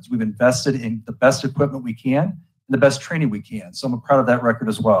neighborhoods. We've invested in the best equipment we can and the best training we can. So I'm proud of that record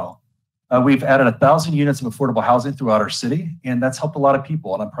as well. We've added 1,000 units of affordable housing throughout our city, and that's helped a lot of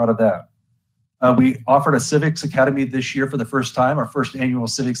people, and I'm proud of that. We offered a Civics Academy this year for the first time, our first annual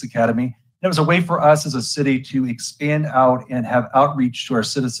Civics Academy. And it was a way for us as a city to expand out and have outreach to our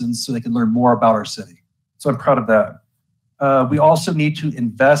citizens so they can learn more about our city. So I'm proud of that. We also need to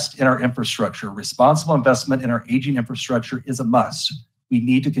invest in our infrastructure. Responsible investment in our aging infrastructure is a must. We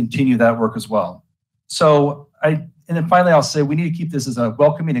need to continue that work as well. And then finally, I'll say we need to keep this as a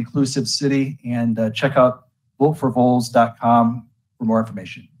welcoming, inclusive city, and check out voteforvols.com for more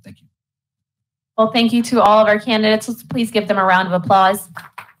information. Thank you. Well, thank you to all of our candidates. Let's please give them a round of applause.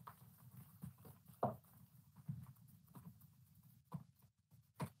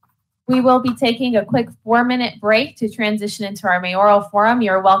 We will be taking a quick 4-minute break to transition into our mayoral forum.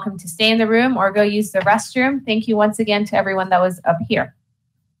 You're welcome to stay in the room or go use the restroom. Thank you once again to everyone that was up here.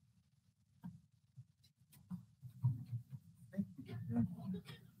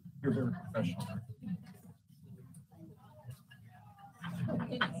 You're very professional.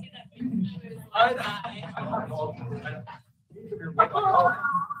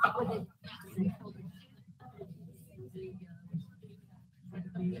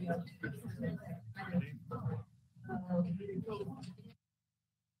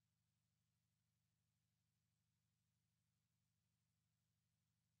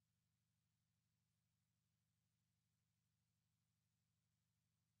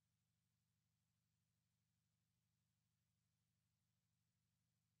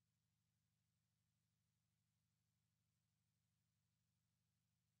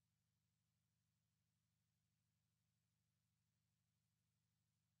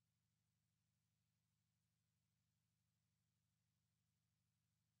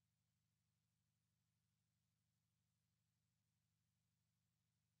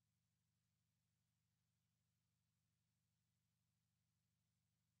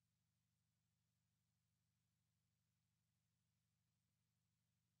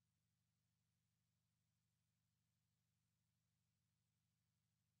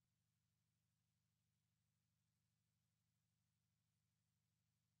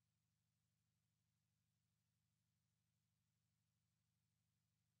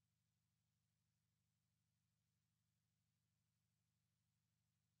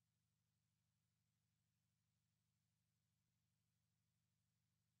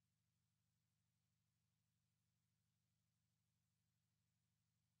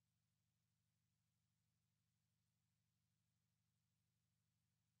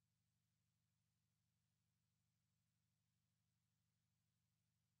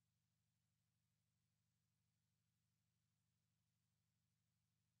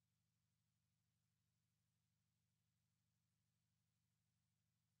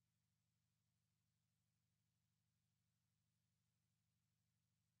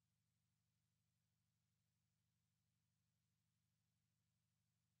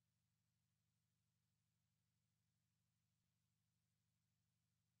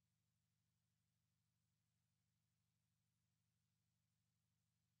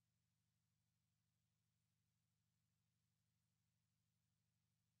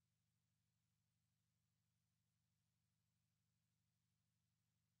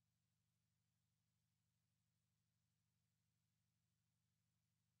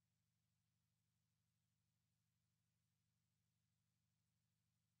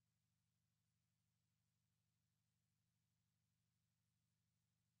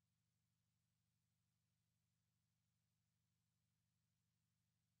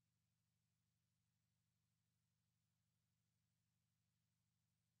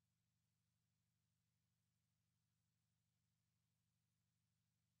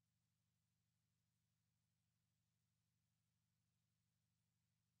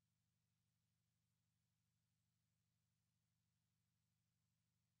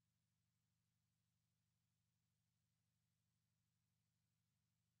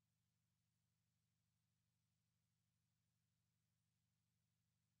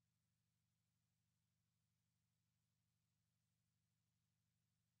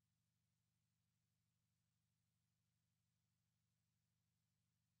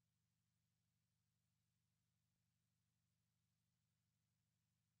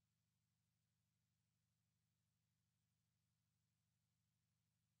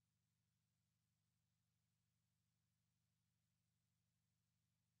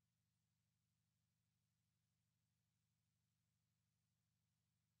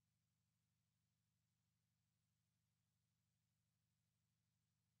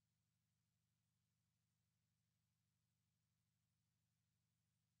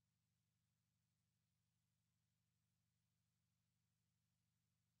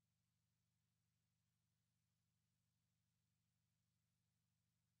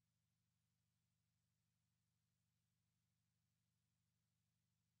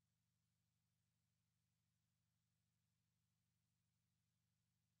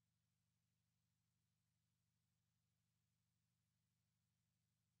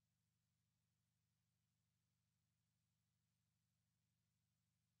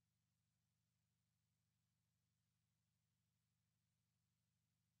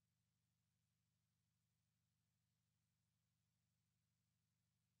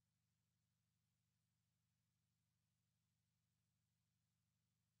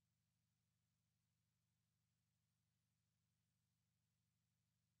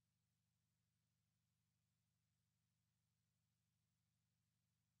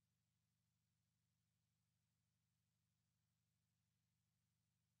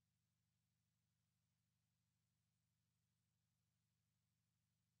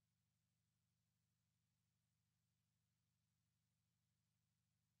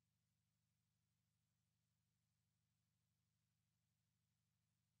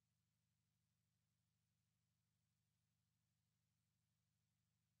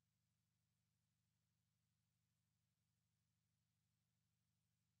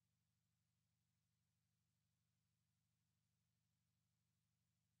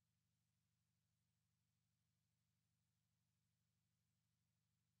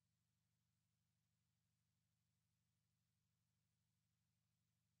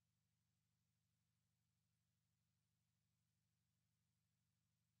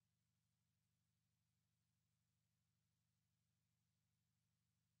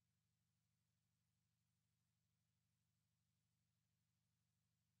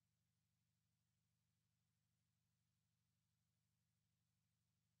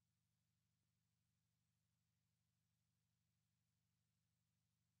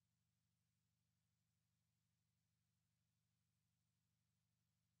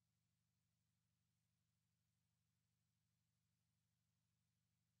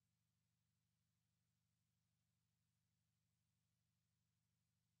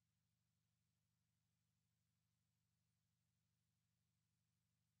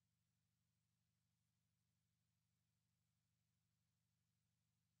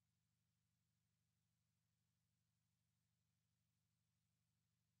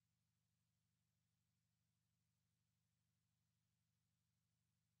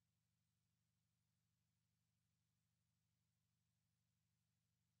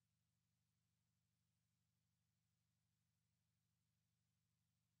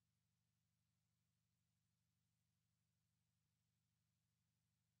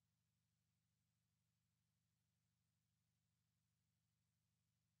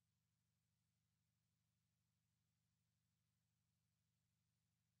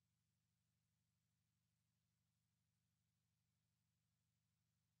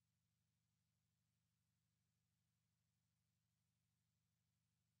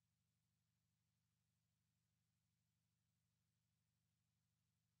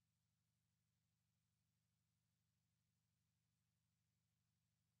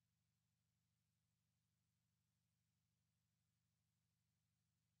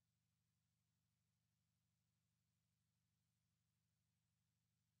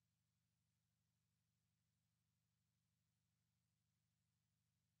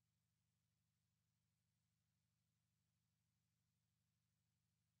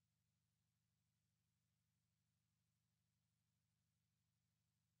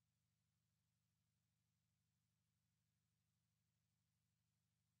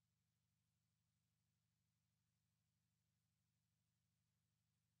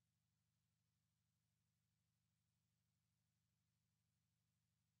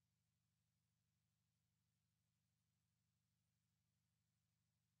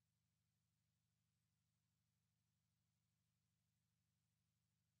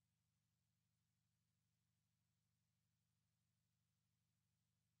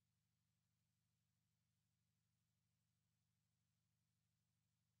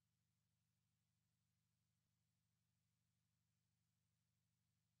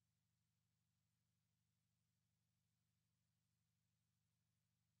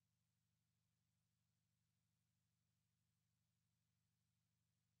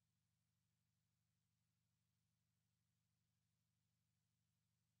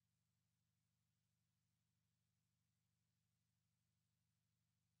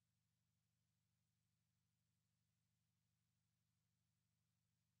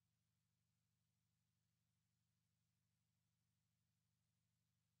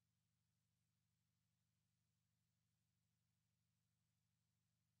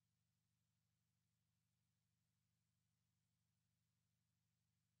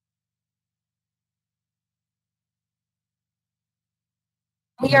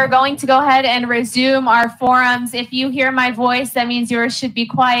 We are going to go ahead and resume our forums. If you hear my voice, that means yours should be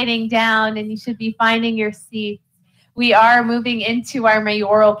quieting down and you should be finding your seat. We are moving into our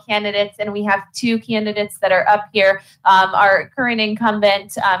mayoral candidates, and we have two candidates that are up here. Our current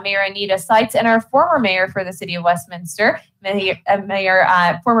incumbent, Mayor Anita Seitz, and our former mayor for the city of Westminster,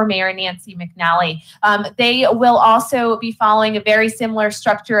 former Mayor Nancy McNally. They will also be following a very similar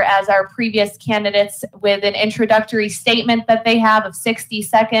structure as our previous candidates, with an introductory statement that they have of 60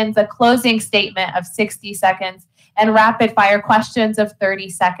 seconds, a closing statement of 60 seconds, and rapid fire questions of 30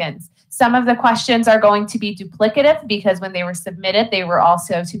 seconds. Some of the questions are going to be duplicative because when they were submitted, they were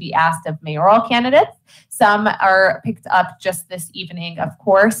also to be asked of mayoral candidates. Some are picked up just this evening, of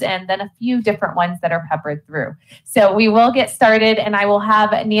course, and then a few different ones that are peppered through. So we will get started, and I will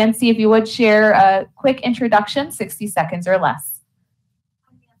have Nancy, if you would share a quick introduction, 60 seconds or less.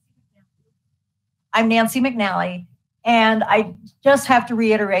 I'm Nancy McNally, and I just have to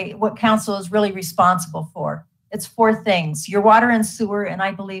reiterate what council is really responsible for. It's four things: your water and sewer, and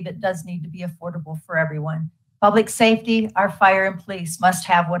I believe it does need to be affordable for everyone. Public safety, our fire and police must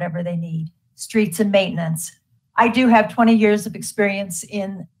have whatever they need. Streets and maintenance. I do have 20 years of experience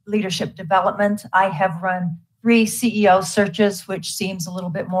in leadership development. I have run 3 CEO searches, which seems a little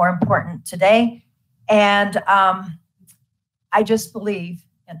bit more important today. And I just believe,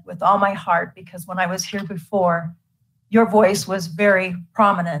 and with all my heart, because when I was here before, your voice was very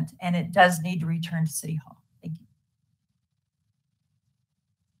prominent, and it does need to return to City Hall.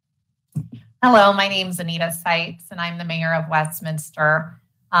 Hello, my name is Anita Seitz, and I'm the mayor of Westminster.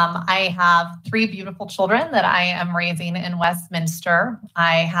 I have 3 beautiful children that I am raising in Westminster.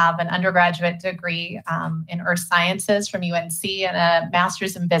 I have an undergraduate degree in earth sciences from UNC and a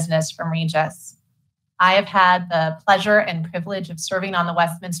master's in business from Regis. I have had the pleasure and privilege of serving on the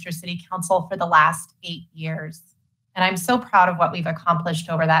Westminster City Council for the last 8 years, and I'm so proud of what we've accomplished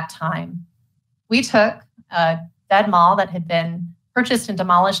over that time. We took a dead mall that had been purchased and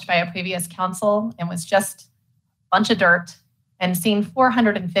demolished by a previous council and was just a bunch of dirt, and seen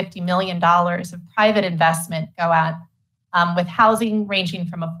 $450 million of private investment go out with housing ranging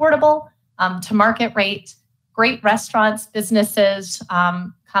from affordable to market rate. Great restaurants, businesses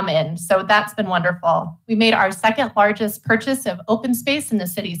come in. So that's been wonderful. We made our 2nd largest purchase of open space in the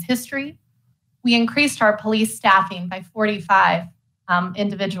city's history. We increased our police staffing by 45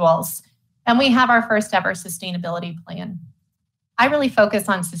 individuals, and we have our first ever sustainability plan. I really focus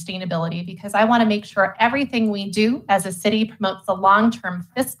on sustainability because I want to make sure everything we do as a city promotes the long-term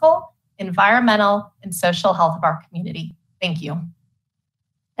fiscal, environmental, and social health of our community. Thank you.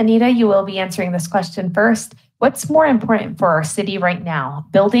 Anita, you will be answering this question first. What's more important for our city right now?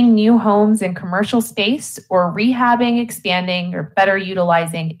 Building new homes in commercial space, or rehabbing, expanding, or better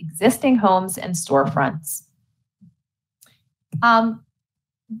utilizing existing homes and storefronts?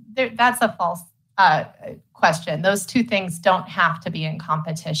 That's a false question. Those 2 things don't have to be in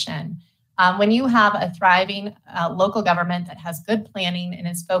competition. When you have a thriving local government that has good planning and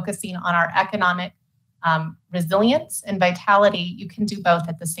is focusing on our economic resilience and vitality, you can do both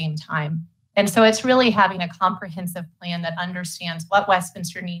at the same time. And so it's really having a comprehensive plan that understands what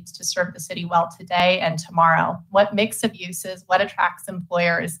Westminster needs to serve the city well today and tomorrow, what mix of uses, what attracts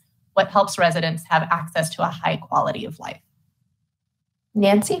employers, what helps residents have access to a high quality of life.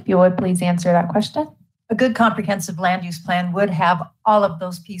 Nancy, if you would please answer that question. A good comprehensive land use plan would have all of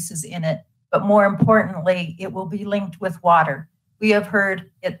those pieces in it, but more importantly, it will be linked with water. We have heard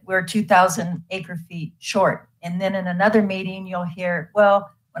we're 2,000 acre feet short. And then in another meeting, you'll hear,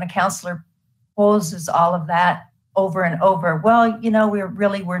 well, when a councilor poses all of that over and over, well, you know,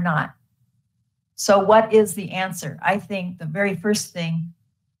 we're not. So what is the answer? I think the very first thing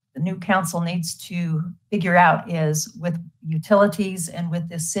the new council needs to figure out is, with utilities and with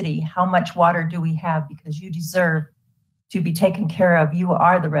this city, how much water do we have? Because you deserve to be taken care of. You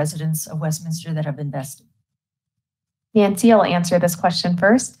are the residents of Westminster that have invested. Nancy, I'll answer this question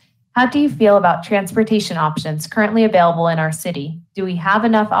first. How do you feel about transportation options currently available in our city? Do we have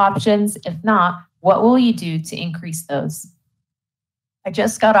enough options? If not, what will you do to increase those? I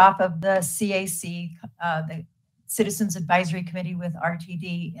just got off of the CAC, the Citizens Advisory Committee with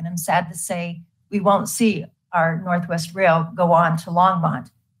RTD, and I'm sad to say we won't see our Northwest Rail go on to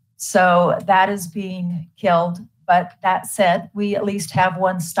Longmont. So that is being killed. But that said, we at least have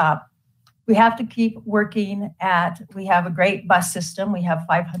one stop. We have to keep working we have a great bus system. We have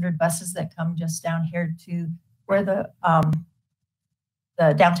 500 buses that come just down here to where the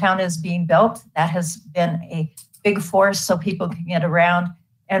downtown is being built. That has been a big force so people can get around,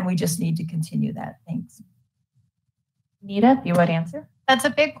 and we just need to continue that. Thanks. Nita, if you would answer. That's a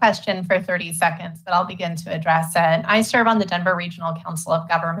big question for 30 seconds, but I'll begin to address it. I serve on the Denver Regional Council of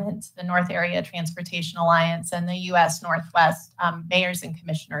Government, the North Area Transportation Alliance, and the U.S. Northwest Mayors and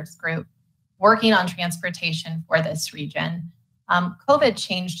Commissioners Group, working on transportation for this region. COVID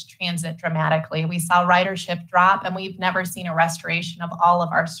changed transit dramatically. We saw ridership drop, and we've never seen a restoration of all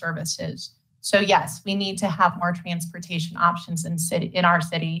of our services. So yes, we need to have more transportation options in our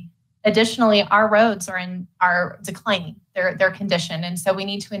city. Additionally, our roads are declining, their condition, and so we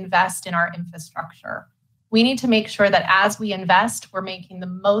need to invest in our infrastructure. We need to make sure that as we invest, we're making the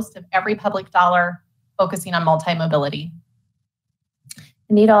most of every public dollar, focusing on multi-mobility.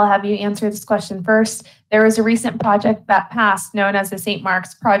 Anita, I'll have you answer this question first. There was a recent project that passed known as the St.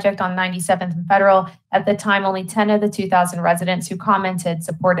 Mark's Project on 97th and Federal. At the time, only 10 of the 2,000 residents who commented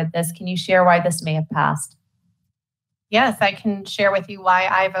supported this. Can you share why this may have passed? Yes, I can share with you why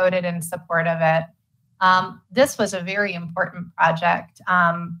I voted in support of it. This was a very important project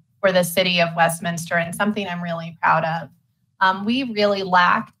for the city of Westminster and something I'm really proud of. We really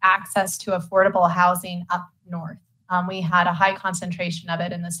lacked access to affordable housing up north. We had a high concentration of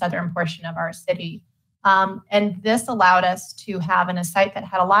it in the southern portion of our city. And this allowed us to have a site that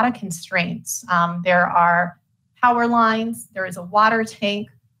had a lot of constraints. There are power lines, there is a water tank,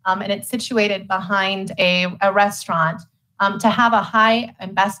 and it's situated behind a restaurant. To have a high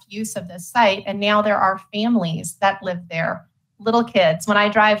and best use of this site, and now there are families that live there, little kids. When I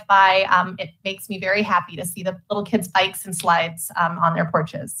drive by, it makes me very happy to see the little kids' bikes and slides on their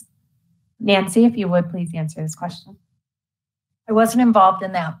porches. Nancy, if you would please answer this question. I wasn't involved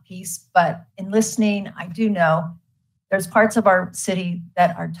in that piece, but in listening, I do know there's parts of our city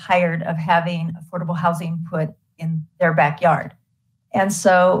that are tired of having affordable housing put in their backyard. And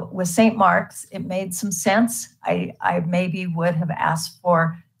so with St. Mark's, it made some sense. I maybe would have asked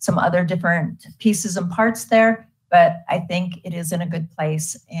for some other different pieces and parts there, but I think it is in a good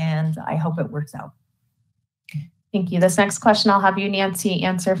place and I hope it works out. Thank you. This next question I'll have you, Nancy,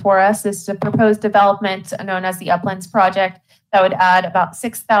 answer for us. This is a proposed development known as the Uplands Project that would add about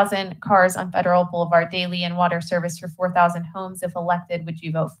 6,000 cars on Federal Boulevard daily and water service for 4,000 homes. If elected, would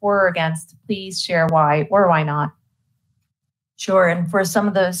you vote for or against? Please share why or why not. Sure, and for some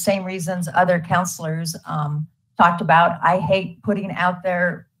of the same reasons other counselors talked about, I hate putting out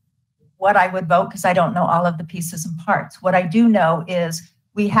there what I would vote because I don't know all of the pieces and parts. What I do know is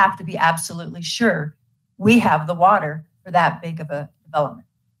we have to be absolutely sure we have the water for that big of a development.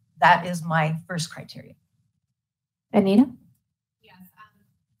 That is my first criteria. Anita? Yes.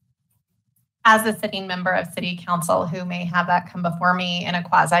 As a sitting member of City Council who may have that come before me in a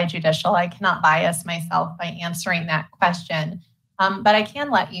quasi-judicial, I cannot bias myself by answering that question. But I can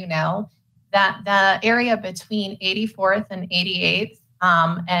let you know that the area between 84th and 88th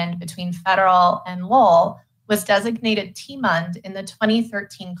and between Federal and Lowell was designated TMUND in the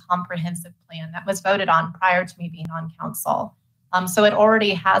 2013 comprehensive plan that was voted on prior to me being on council. So it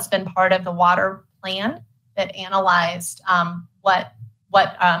already has been part of the water plan that analyzed what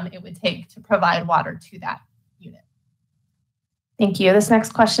it would take to provide water to that unit. Thank you. This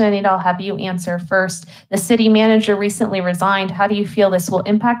next question, Anita, I'll have you answer first. The city manager recently resigned. How do you feel this will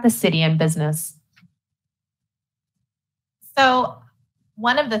impact the city and business? So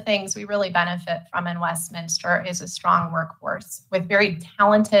one of the things we really benefit from in Westminster is a strong workforce with very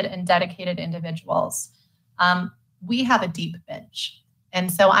talented and dedicated individuals. We have a deep bench. And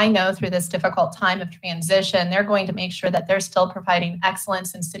so I know through this difficult time of transition, they're going to make sure that they're still providing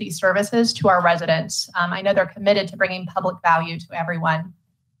excellence in city services to our residents. I know they're committed to bringing public value to everyone.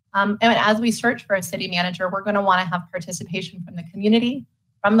 And as we search for a city manager, we're going to want to have participation from the community,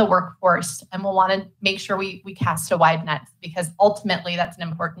 from the workforce, and we'll want to make sure we cast a wide net because ultimately that's an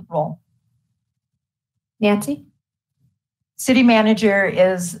important role. Nancy? City manager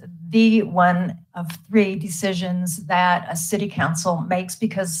is the one of three decisions that a city council makes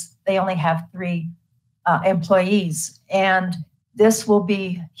because they only have 3 employees. And this will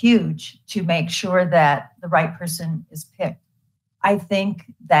be huge to make sure that the right person is picked. I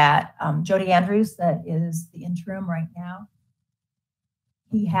think that Jody Andrews, that is the interim right now,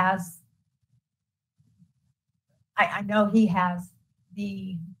 he has, I know he has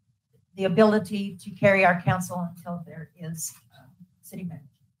the ability to carry our council until there is city manager.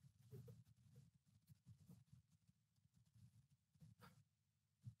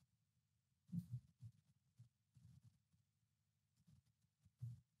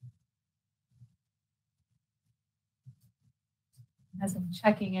 As I'm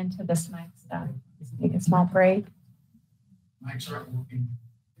checking into this mic stuff, take a small break. Mics aren't working.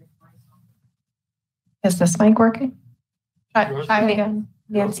 Is this mic working? Try it again.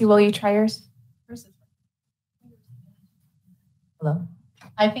 Nancy, will you try yours?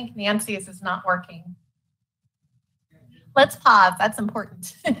 I think Nancy's is not working. Let's pause. That's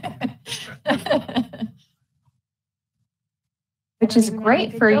important. Which is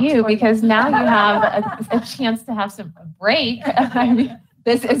great for you because now you have a chance to have some break. I mean,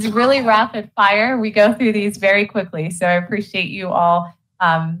 this is really rapid fire. We go through these very quickly. So I appreciate you all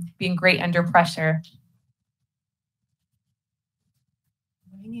being great under pressure.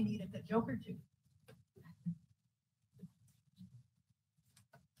 You needed the Joker too.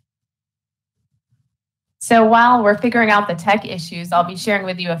 So while we're figuring out the tech issues, I'll be sharing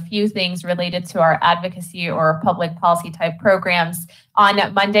with you a few things related to our advocacy or public policy type programs.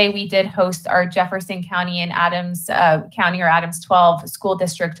 On Monday, we did host our Jefferson County and Adams County or Adams 12 school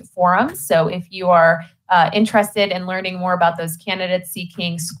district forums. So if you are interested in learning more about those candidates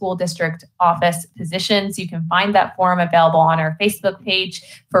seeking school district office positions, you can find that forum available on our Facebook page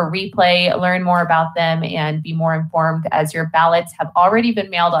for replay, learn more about them, and be more informed as your ballots have already been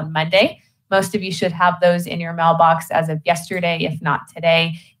mailed on Monday. Most of you should have those in your mailbox as of yesterday, if not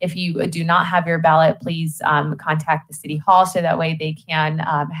today. If you do not have your ballot, please contact the City Hall so that way they can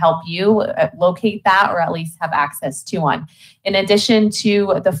help you locate that or at least have access to one. In addition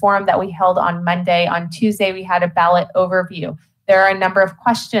to the forum that we held on Monday, on Tuesday, we had a ballot overview. There are a number of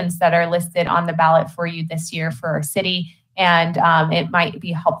questions that are listed on the ballot for you this year for our city. And it might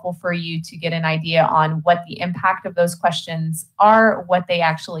be helpful for you to get an idea on what the impact of those questions are, what they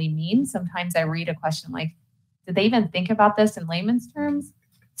actually mean. Sometimes I read a question like, did they even think about this in layman's terms?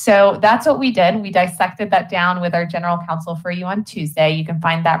 So that's what we did. We dissected that down with our general counsel for you on Tuesday. You can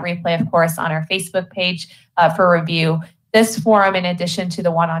find that replay, of course, on our Facebook page for review. This forum, in addition to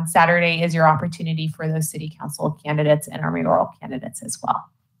the one on Saturday, is your opportunity for those city council candidates and our mayoral candidates as well.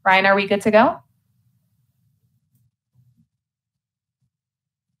 Ryan, are we good to go?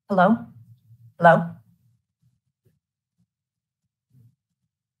 Hello? Hello?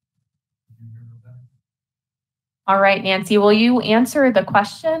 All right, Nancy, will you answer the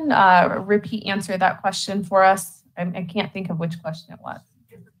question? Answer that question for us. I can't think of which question it was.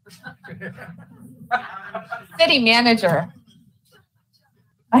 City manager.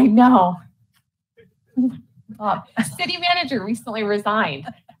 I know. City manager recently resigned.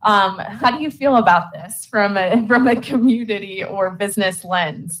 How do you feel about this from a community or business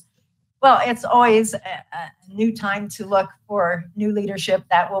lens? Well, it's always a new time to look for new leadership.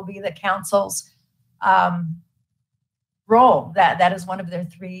 That will be the council's role. That is one of their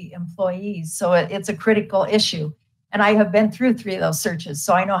 3 employees. So it's a critical issue. And I have been through 3 of those searches,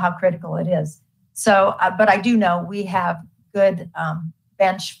 so I know how critical it is. So, but I do know we have good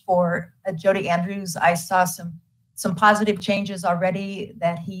bench for Jody Andrews. I saw some positive changes already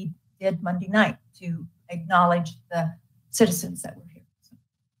that he did Monday night to acknowledge the citizens that were here.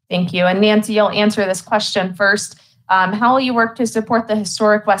 Thank you. And Nancy, you'll answer this question first. How will you work to support the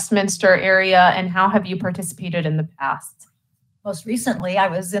historic Westminster area, and how have you participated in the past? Most recently, I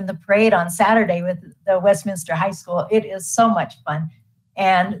was in the parade on Saturday with the Westminster High School. It is so much fun.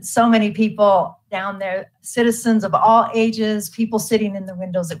 And so many people down there, citizens of all ages, people sitting in the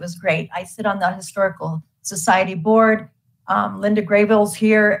windows. It was great. I sit on the Historical Society board. Linda Grayville's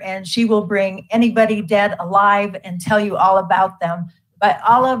here, and she will bring anybody dead alive and tell you all about them. But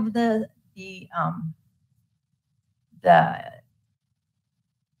all of the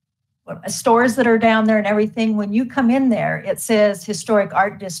stores that are down there and everything, when you come in there, it says Historic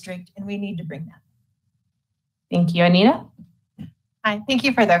Art District, and we need to bring that. Thank you. Anita? Hi, thank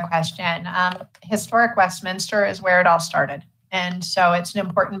you for the question. Historic Westminster is where it all started. And so it's an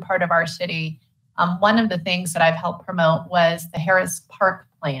important part of our city. One of the things that I've helped promote was the Harris Park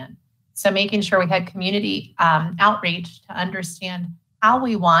plan. So making sure we had community outreach to understand how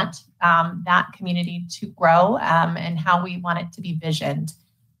we want that community to grow and how we want it to be visioned.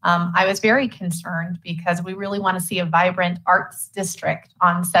 I was very concerned because we really want to see a vibrant arts district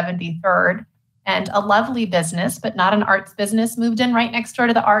on 73rd, and a lovely business, but not an arts business, moved in right next door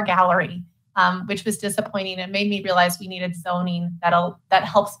to the art gallery, which was disappointing and made me realize we needed zoning that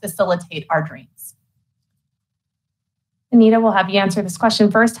helps facilitate our dreams. Anita, we'll have you answer this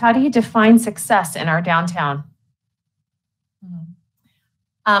question first. How do you define success in our downtown?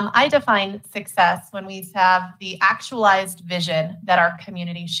 I define success when we have the actualized vision that our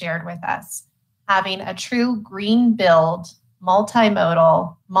community shared with us. Having a true green build,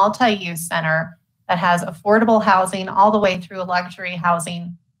 multimodal, multi-use center that has affordable housing all the way through luxury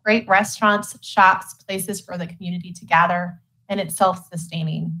housing, great restaurants, shops, places for the community to gather, and it's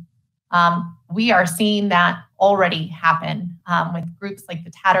self-sustaining. We are seeing that already happen with groups like the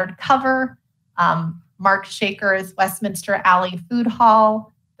Tattered Cover, Mark Shaker's Westminster Alley Food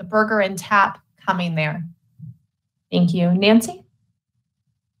Hall, the Burger and Tap coming there. Thank you. Nancy?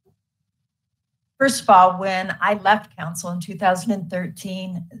 First of all, when I left council in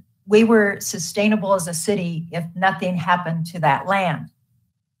 2013, we were sustainable as a city if nothing happened to that land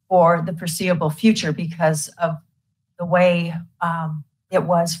for the foreseeable future because of the way it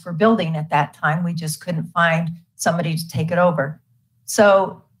was for building at that time. We just couldn't find somebody to take it over.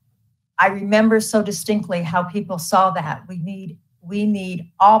 So I remember so distinctly how people saw that. We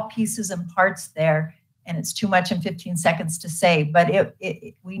need all pieces and parts there, and it's too much in 15 seconds to say, but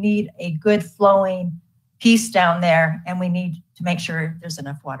we need a good flowing piece down there, and we need to make sure there's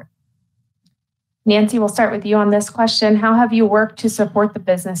enough water. Nancy, we'll start with you on this question. How have you worked to support the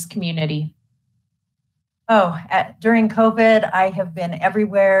business community? During COVID, I have been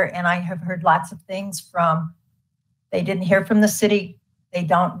everywhere, and I have heard lots of things from, they didn't hear from the city. They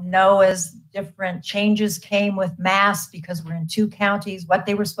don't know as different changes came with masks because we're in 2 counties, what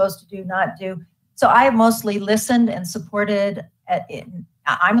they were supposed to do, not do. So I have mostly listened and supported.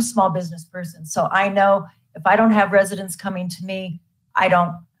 I'm a small business person, so I know if I don't have residents coming to me, I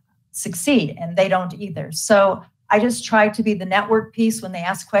don't succeed, and they don't either. So I just try to be the network piece. When they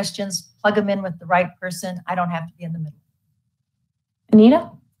ask questions, plug them in with the right person. I don't have to be in the middle.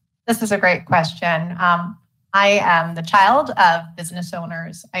 Anita? This is a great question. I am the child of business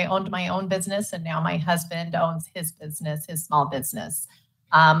owners. I owned my own business, and now my husband owns his business, his small business.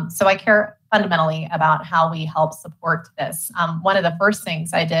 So I care fundamentally about how we help support this. One of the first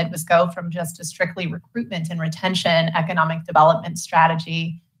things I did was go from just a strictly recruitment and retention economic development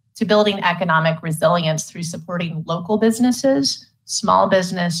strategy to building economic resilience through supporting local businesses, small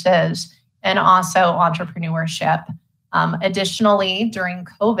businesses, and also entrepreneurship. Additionally, during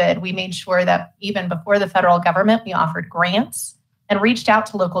COVID, we made sure that even before the federal government, we offered grants and reached out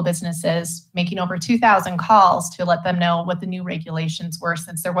to local businesses, making over 2,000 calls to let them know what the new regulations were,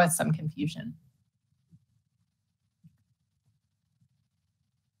 since there was some confusion.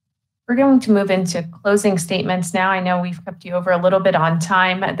 We're going to move into closing statements now. I know we've kept you over a little bit on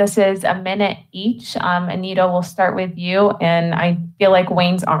time. This is a minute each. Anita, we'll start with you. And I feel like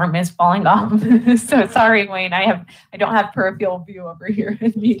Wayne's arm is falling off. So sorry, Wayne. I don't have peripheral view over here.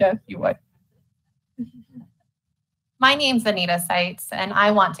 Anita, if you would. My name's Anita Seitz, and I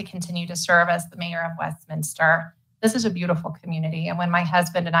want to continue to serve as the mayor of Westminster. This is a beautiful community. And when my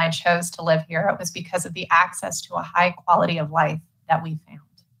husband and I chose to live here, it was because of the access to a high quality of life that we found.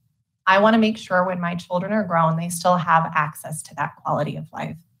 I want to make sure when my children are grown, they still have access to that quality of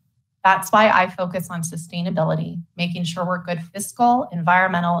life. That's why I focus on sustainability, making sure we're good fiscal,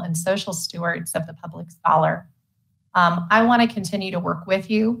 environmental, and social stewards of the public dollar. I want to continue to work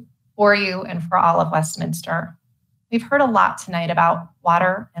with you, for you, and for all of Westminster. We've heard a lot tonight about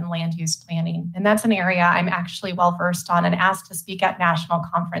water and land use planning, and that's an area I'm actually well-versed on and asked to speak at national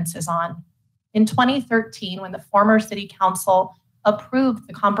conferences on. In 2013, when the former city council approved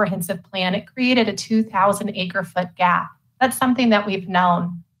the comprehensive plan, it created a 2,000 acre-foot gap. That's something that we've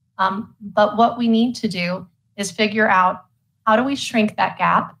known. But what we need to do is figure out, how do we shrink that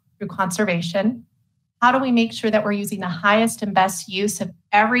gap through conservation? How do we make sure that we're using the highest and best use of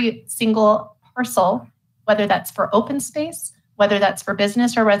every single parcel, whether that's for open space, whether that's for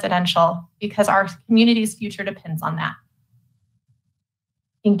business or residential, because our community's future depends on that.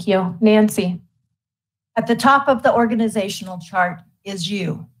 Thank you. Nancy. At the top of the organizational chart is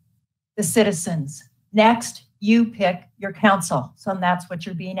you, the citizens. Next, you pick your council. So that's what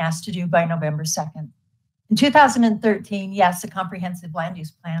you're being asked to do by November 2nd. In 2013, yes, a comprehensive land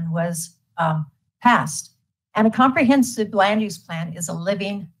use plan was passed. And a comprehensive land use plan is a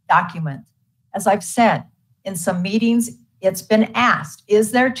living document. As I've said in some meetings, it's been asked,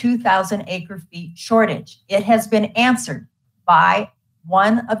 is there 2,000 acre feet shortage? It has been answered by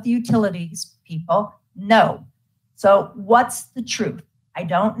one of the utilities people. No. So what's the truth? I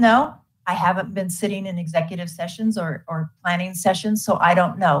don't know. I haven't been sitting in executive sessions or planning sessions, so I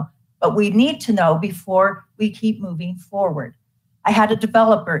don't know. But we need to know before we keep moving forward. I had a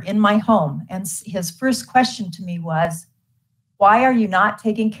developer in my home, and his first question to me was, why are you not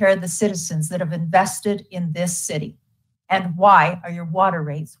taking care of the citizens that have invested in this city? And why are your water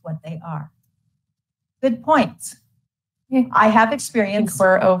rates what they are? Good points. I have experience.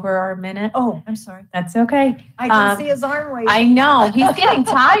 We're over our minute. Oh, I'm sorry. That's okay. I didn't see his arm waving. I know. He's getting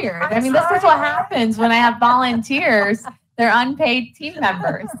tired. I mean, this is what happens when I have volunteers. They're unpaid team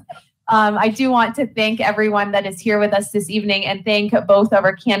members. I do want to thank everyone that is here with us this evening and thank both of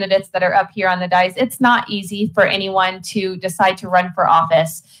our candidates that are up here on the dais. It's not easy for anyone to decide to run for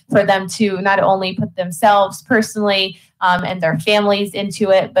office, for them to not only put themselves personally and their families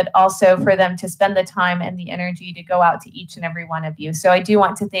into it, but also for them to spend the time and the energy to go out to each and every one of you. So I do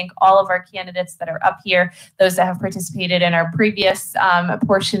want to thank all of our candidates that are up here, those that have participated in our previous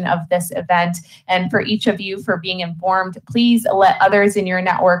portion of this event, and for each of you for being informed. Please let others in your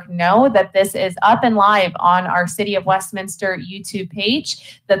network know that this is up and live on our City of Westminster YouTube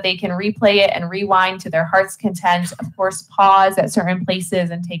page, that they can replay it and rewind to their heart's content. Of course, pause at certain places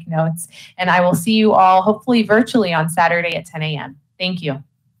and take notes. And I will see you all hopefully virtually on Saturday at 10 a.m. Thank you.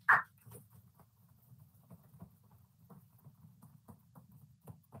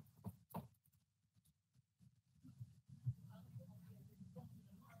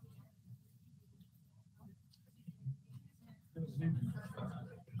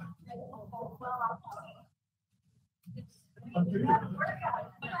 Okay.